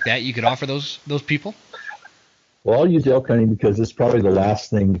something like that you could offer those people? Well, I'll use elk hunting because it's probably the last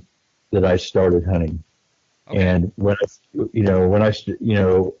thing that I started hunting. Okay. And when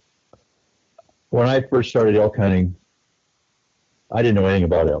I first started elk hunting, I didn't know anything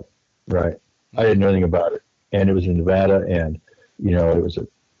about elk, right? I didn't know anything about it, and it was in Nevada, and it was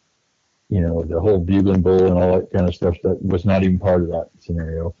the whole bugling bull and all that kind of stuff that was not even part of that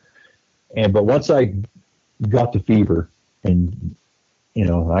scenario. But once I got the fever, and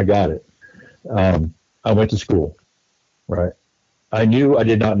I got it, I went to school, right? I knew I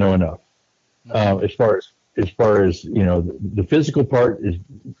did not know enough. As far as the physical part is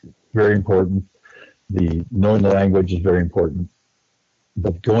very important. The knowing the language is very important.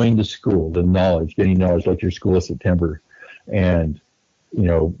 But going to school, getting knowledge like your school of September, and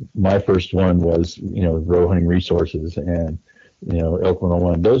my first one was row hunting resources and elk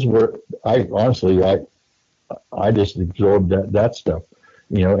 101. Those were I just absorbed that stuff,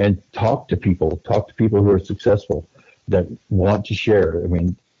 and talk to people who are successful that want to share. I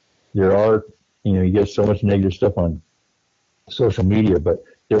mean, there are you get so much negative stuff on social media, but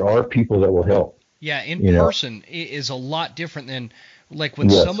there are people that will help. Yeah, in person is a lot different than like when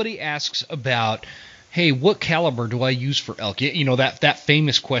somebody asks about, hey, what caliber do I use for elk? That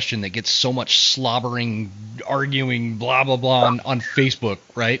famous question that gets so much slobbering, arguing, blah, blah, blah on Facebook,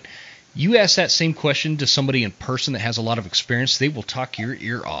 right? You ask that same question to somebody in person that has a lot of experience, they will talk your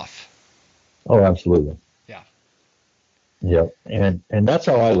ear off. Oh, absolutely. Yeah. Yeah, and that's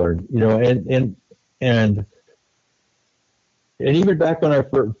how I learned, and And even back when I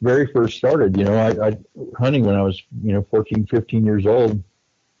very first started, I hunting when I was, 14, 15 years old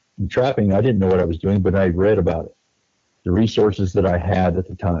and trapping, I didn't know what I was doing, but I read about it, the resources that I had at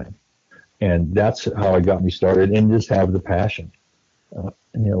the time. And that's how it got me started, and just have the passion.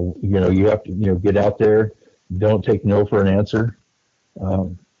 You have to, get out there. Don't take no for an answer.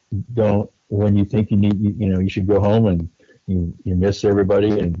 Don't, when you think you need, you should go home and you miss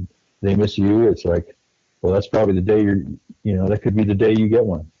everybody and they miss you. It's like, well, that's probably the day that could be the day you get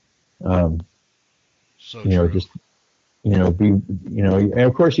one. So true. Just, be, and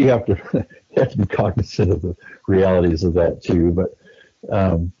of course you have to, you have to be cognizant of the realities of that too. But,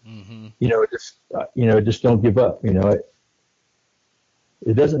 just don't give up.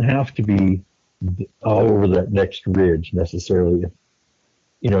 It doesn't have to be all over that next ridge necessarily.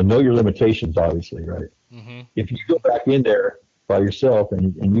 Know your limitations, obviously, right? Mm-hmm. If you go back in there by yourself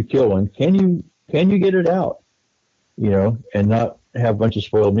and you kill one, can you get it out? And not have a bunch of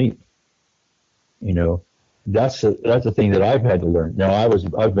spoiled meat. That's a thing that I've had to learn. Now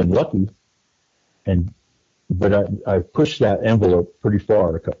I've been lucky, but I pushed that envelope pretty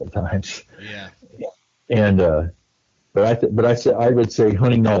far a couple of times. Yeah. And I would say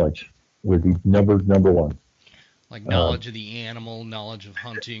hunting knowledge would be number one. Like knowledge of the animal, knowledge of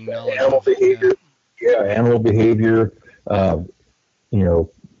hunting, knowledge animal of behavior. Yeah, animal behavior.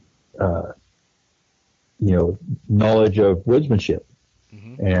 Knowledge of woodsmanship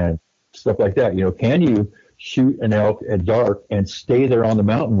and stuff like that. Can you shoot an elk at dark and stay there on the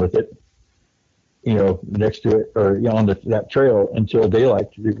mountain with it, next to it or on that trail until daylight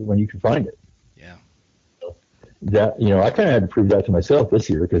when you can find it? Yeah. That, I kind of had to prove that to myself this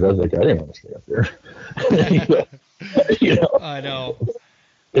year because I was like, I didn't want to stay up there. I know.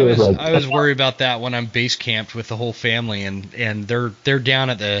 I was worried about that when I'm base camped with the whole family and they're down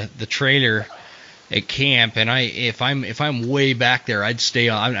at the trailer at camp, and if I'm way back there, I'd stay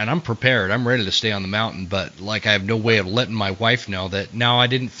on, and I'm prepared. I'm ready to stay on the mountain, but like I have no way of letting my wife know that now I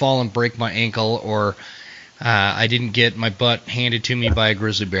didn't fall and break my ankle, or I didn't get my butt handed to me by a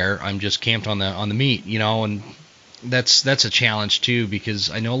grizzly bear. I'm just camped on the meat, and that's a challenge too, because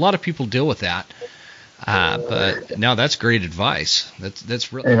I know a lot of people deal with that. But no, that's great advice.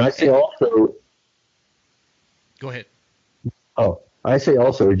 That's really. And I say also. Go ahead. Oh, I say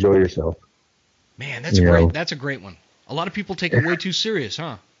also enjoy yourself. Man, that's great. That's a great one. A lot of people take it way too serious,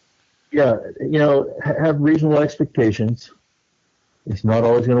 huh? Yeah, have reasonable expectations. It's not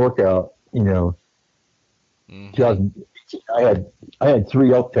always going to work out. 2018, I had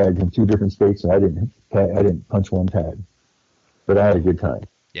 3 elk tags in 2 different states, and I didn't punch one tag, but I had a good time.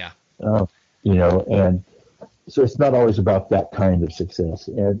 Yeah. And so it's not always about that kind of success.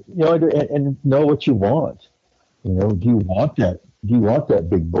 And and know what you want. Do you want that? Do you want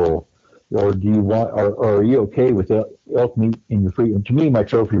that big bull? Or do you want? Or are you okay with elk meat in your freezer? To me, my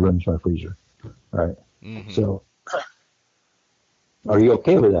trophy room's my freezer, right? Mm-hmm. So, are you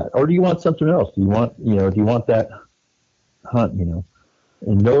okay with that, or do you want something else? Do you want, do you want that hunt, and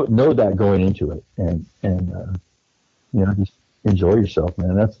know that going into it, and just enjoy yourself,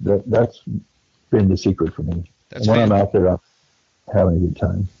 man. That's been the secret for me. When I'm out there, I'm having a good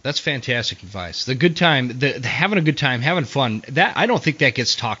time. That's fantastic advice. The good time, the having a good time, having fun. That I don't think that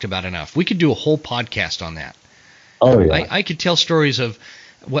gets talked about enough. We could do a whole podcast on that. Oh yeah. I could tell stories of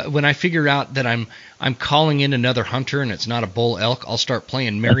when I figure out that I'm calling in another hunter and it's not a bull elk. I'll start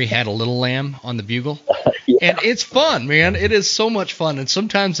playing "Mary Had a Little Lamb" on the bugle, and it's fun, man. It is so much fun. And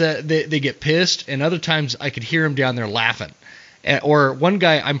sometimes they get pissed, and other times I could hear them down there laughing. Or one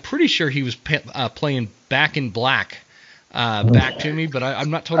guy, I'm pretty sure he was playing "Back in Black" back to me, but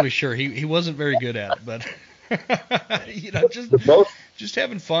I'm not totally sure. He wasn't very good at it, but just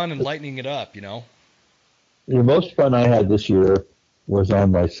having fun and lightening it up, The most fun I had this year was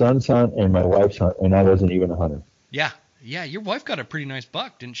on my son's hunt and my wife's hunt, and I wasn't even a hunter. Yeah. Your wife got a pretty nice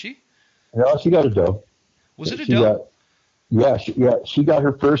buck, didn't she? No, she got a doe. Was it a doe? She got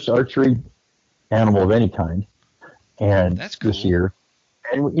her first archery animal of any kind. And that's cool. This year,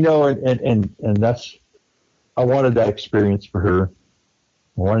 and and that's, I wanted that experience for her.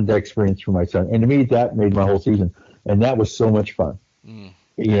 I wanted that experience for my son, and to me that made my whole season, and that was so much fun. And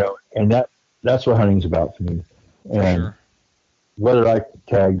that's what hunting's about for me. And sure. Whether I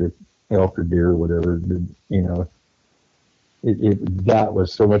tagged or elk or deer or whatever, that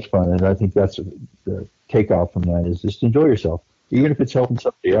was so much fun, and I think that's the takeoff from that is just enjoy yourself, even if it's helping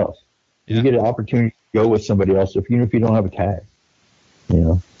somebody else. Yeah. You get an opportunity to go with somebody else, even if you don't have a tag.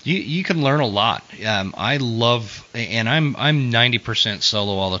 You can learn a lot. I love, and I'm 90%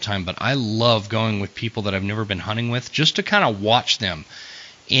 solo all the time, but I love going with people that I've never been hunting with just to kind of watch them.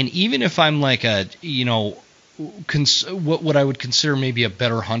 And even if I'm like what I would consider maybe a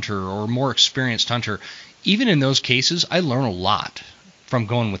better hunter or more experienced hunter, even in those cases, I learn a lot from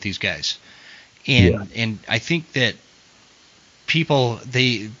going with these guys. And I think that people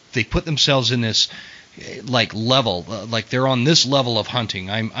they put themselves in this like level, like they're on this level of hunting.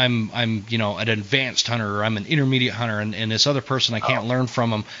 I'm an advanced hunter, or I'm an intermediate hunter, and this other person I can't learn from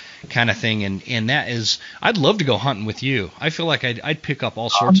them, kind of thing. And that is, I'd love to go hunting with you. I feel like I'd pick up all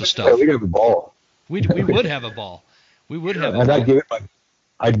sorts of stuff. Yeah, we'd have a ball. We would have a ball. We would have. And I'd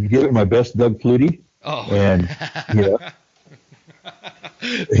give it my best Doug Flutie. Oh. And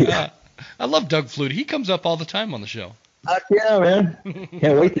I love Doug Flutie. He comes up all the time on the show. Yeah, man.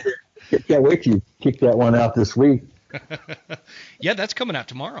 Can't wait to kick that one out this week. Yeah, that's coming out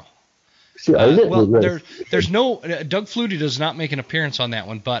tomorrow. Well, there's no Doug Flutie does not make an appearance on that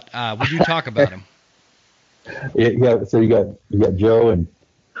one, but we do talk about him. Yeah, so you got Joe and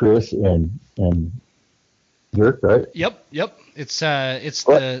Chris and Dirk, right? Yep. It's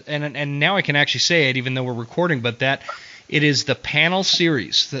and now I can actually say it, even though we're recording, but that it is the panel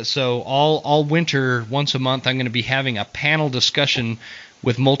series. So all winter, once a month, I'm going to be having a panel discussion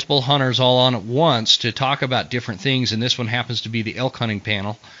with multiple hunters all on at once to talk about different things, and this one happens to be the elk hunting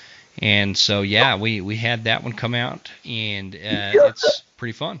panel. And so, yeah, we had that one come out, and it's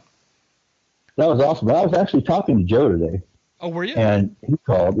pretty fun. That was awesome. I was actually talking to Joe today. Oh, were you? And he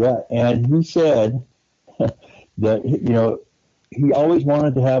called, and he said that, he always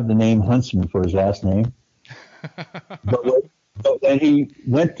wanted to have the name Huntsman for his last name. but when he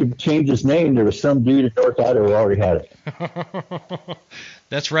went to change his name, there was some dude in North Idaho who already had it.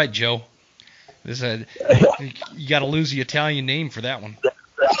 That's right, Joe. You got to lose the Italian name for that one.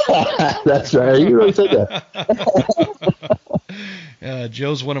 That's right. You really said that.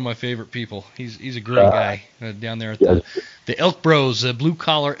 Joe's one of my favorite people. He's a great guy down there at the Elk Bros, Blue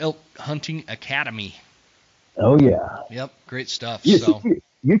Collar Elk Hunting Academy. Oh yeah. Yep, great stuff. You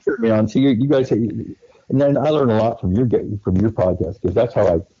turned me on. See, you guys, and then I learned a lot from your podcast, because that's how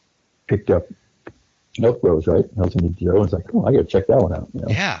I picked up Elk Bros, right? I was listening to Joe, and it's like, oh, I got to check that one out.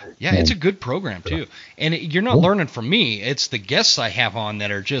 Yeah, it's a good program too. And you're not learning from me; it's the guests I have on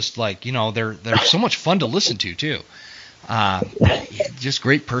that are just like, they're so much fun to listen to too. Just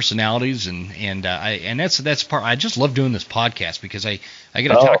great personalities, and that's part. I just love doing this podcast because I get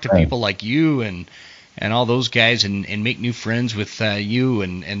to talk to people like you and all those guys and make new friends with you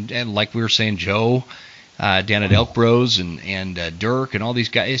and like we were saying, Joe down at Elk Bros and Dirk and all these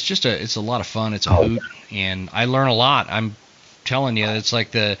guys. It's a lot of fun. It's a hoot, and I learn a lot. I'm telling you, it's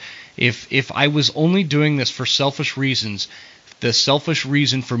like if I was only doing this for selfish reasons, the selfish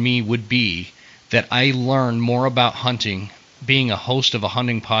reason for me would be that I learn more about hunting being a host of a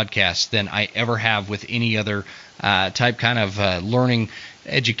hunting podcast than I ever have with any other type kind of learning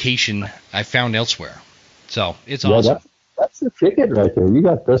education I found elsewhere. So it's awesome. That's the ticket right there. You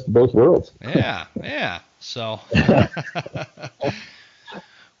got best of both worlds. Yeah. So,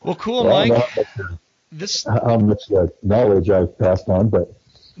 well, cool, Mike. How much knowledge I've passed on, but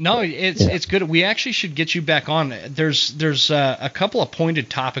no, it's good. We actually should get you back on. There's a couple of pointed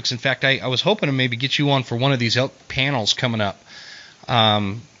topics. In fact, I was hoping to maybe get you on for one of these elk panels coming up.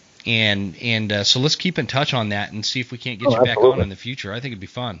 So let's keep in touch on that and see if we can't get you back on in the future. I think it'd be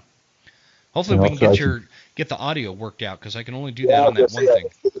fun. Hopefully we can get the audio worked out, because I can only do that on that one thing.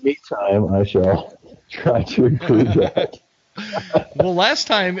 In the meantime, I shall try to improve that. Well, last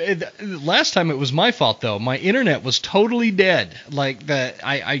time it was my fault though. My internet was totally dead. Like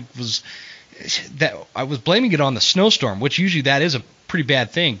I was blaming it on the snowstorm, which usually that is a pretty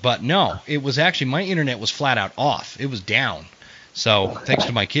bad thing. But no, it was actually my internet was flat out off. It was down. So thanks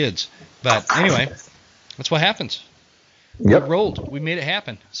to my kids. But anyway, that's what happens. Yep. We rolled. We made it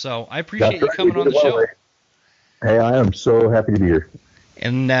happen. So I appreciate you coming on the show. Hey, I am so happy to be here.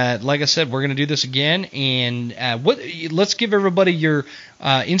 And like I said, we're going to do this again. And let's give everybody your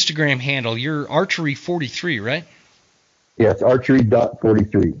Instagram handle. You're archery43, right? Yeah, it's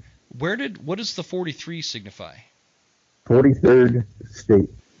archery.43. What does the 43 signify? 43rd state.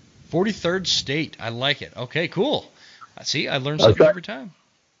 43rd state. I like it. Okay, cool. See, I learn something every time.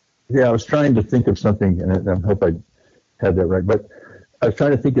 Yeah, I was trying to think of something, and I hope I had that right, but I was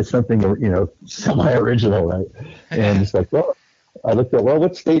trying to think of something, semi-original, right? And it's like, well, I looked at,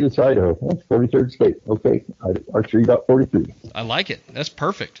 what state is Idaho? Well, it's 43rd state. Okay, archery.43. I like it. That's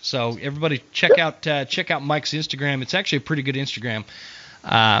perfect. So everybody check out Mike's Instagram. It's actually a pretty good Instagram.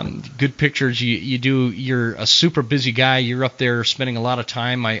 Good pictures. You're a super busy guy. You're up there spending a lot of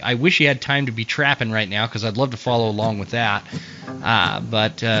time. I wish you had time to be trapping right now, because I'd love to follow along with that.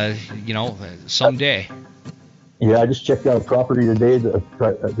 But someday. Yeah, I just checked out a property today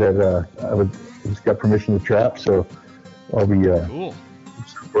that I just got permission to trap, so I'll be cool.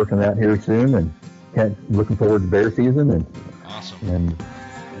 working that here soon, and looking forward to bear season, and awesome. And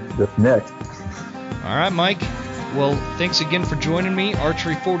that's next. All right, Mike. Well, thanks again for joining me.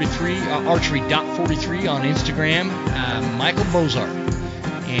 Archery.43 on Instagram, Michael Bozarth.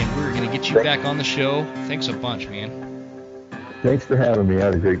 And we're going to get you back on the show. Thanks a bunch, man. Thanks for having me. I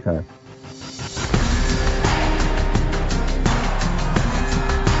had a great time.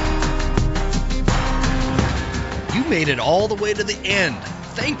 You made it all the way to the end.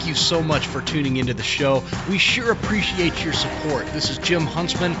 Thank you so much for tuning into the show. We sure appreciate your support. This is Jim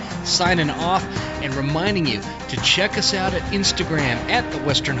Huntsman signing off and reminding you to check us out at Instagram at The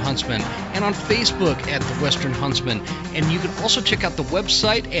Western Huntsman and on Facebook at The Western Huntsman. And you can also check out the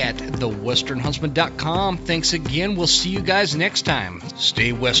website at thewesternhuntsman.com. Thanks again. We'll see you guys next time.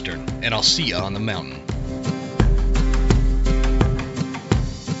 Stay Western, and I'll see you on the mountain.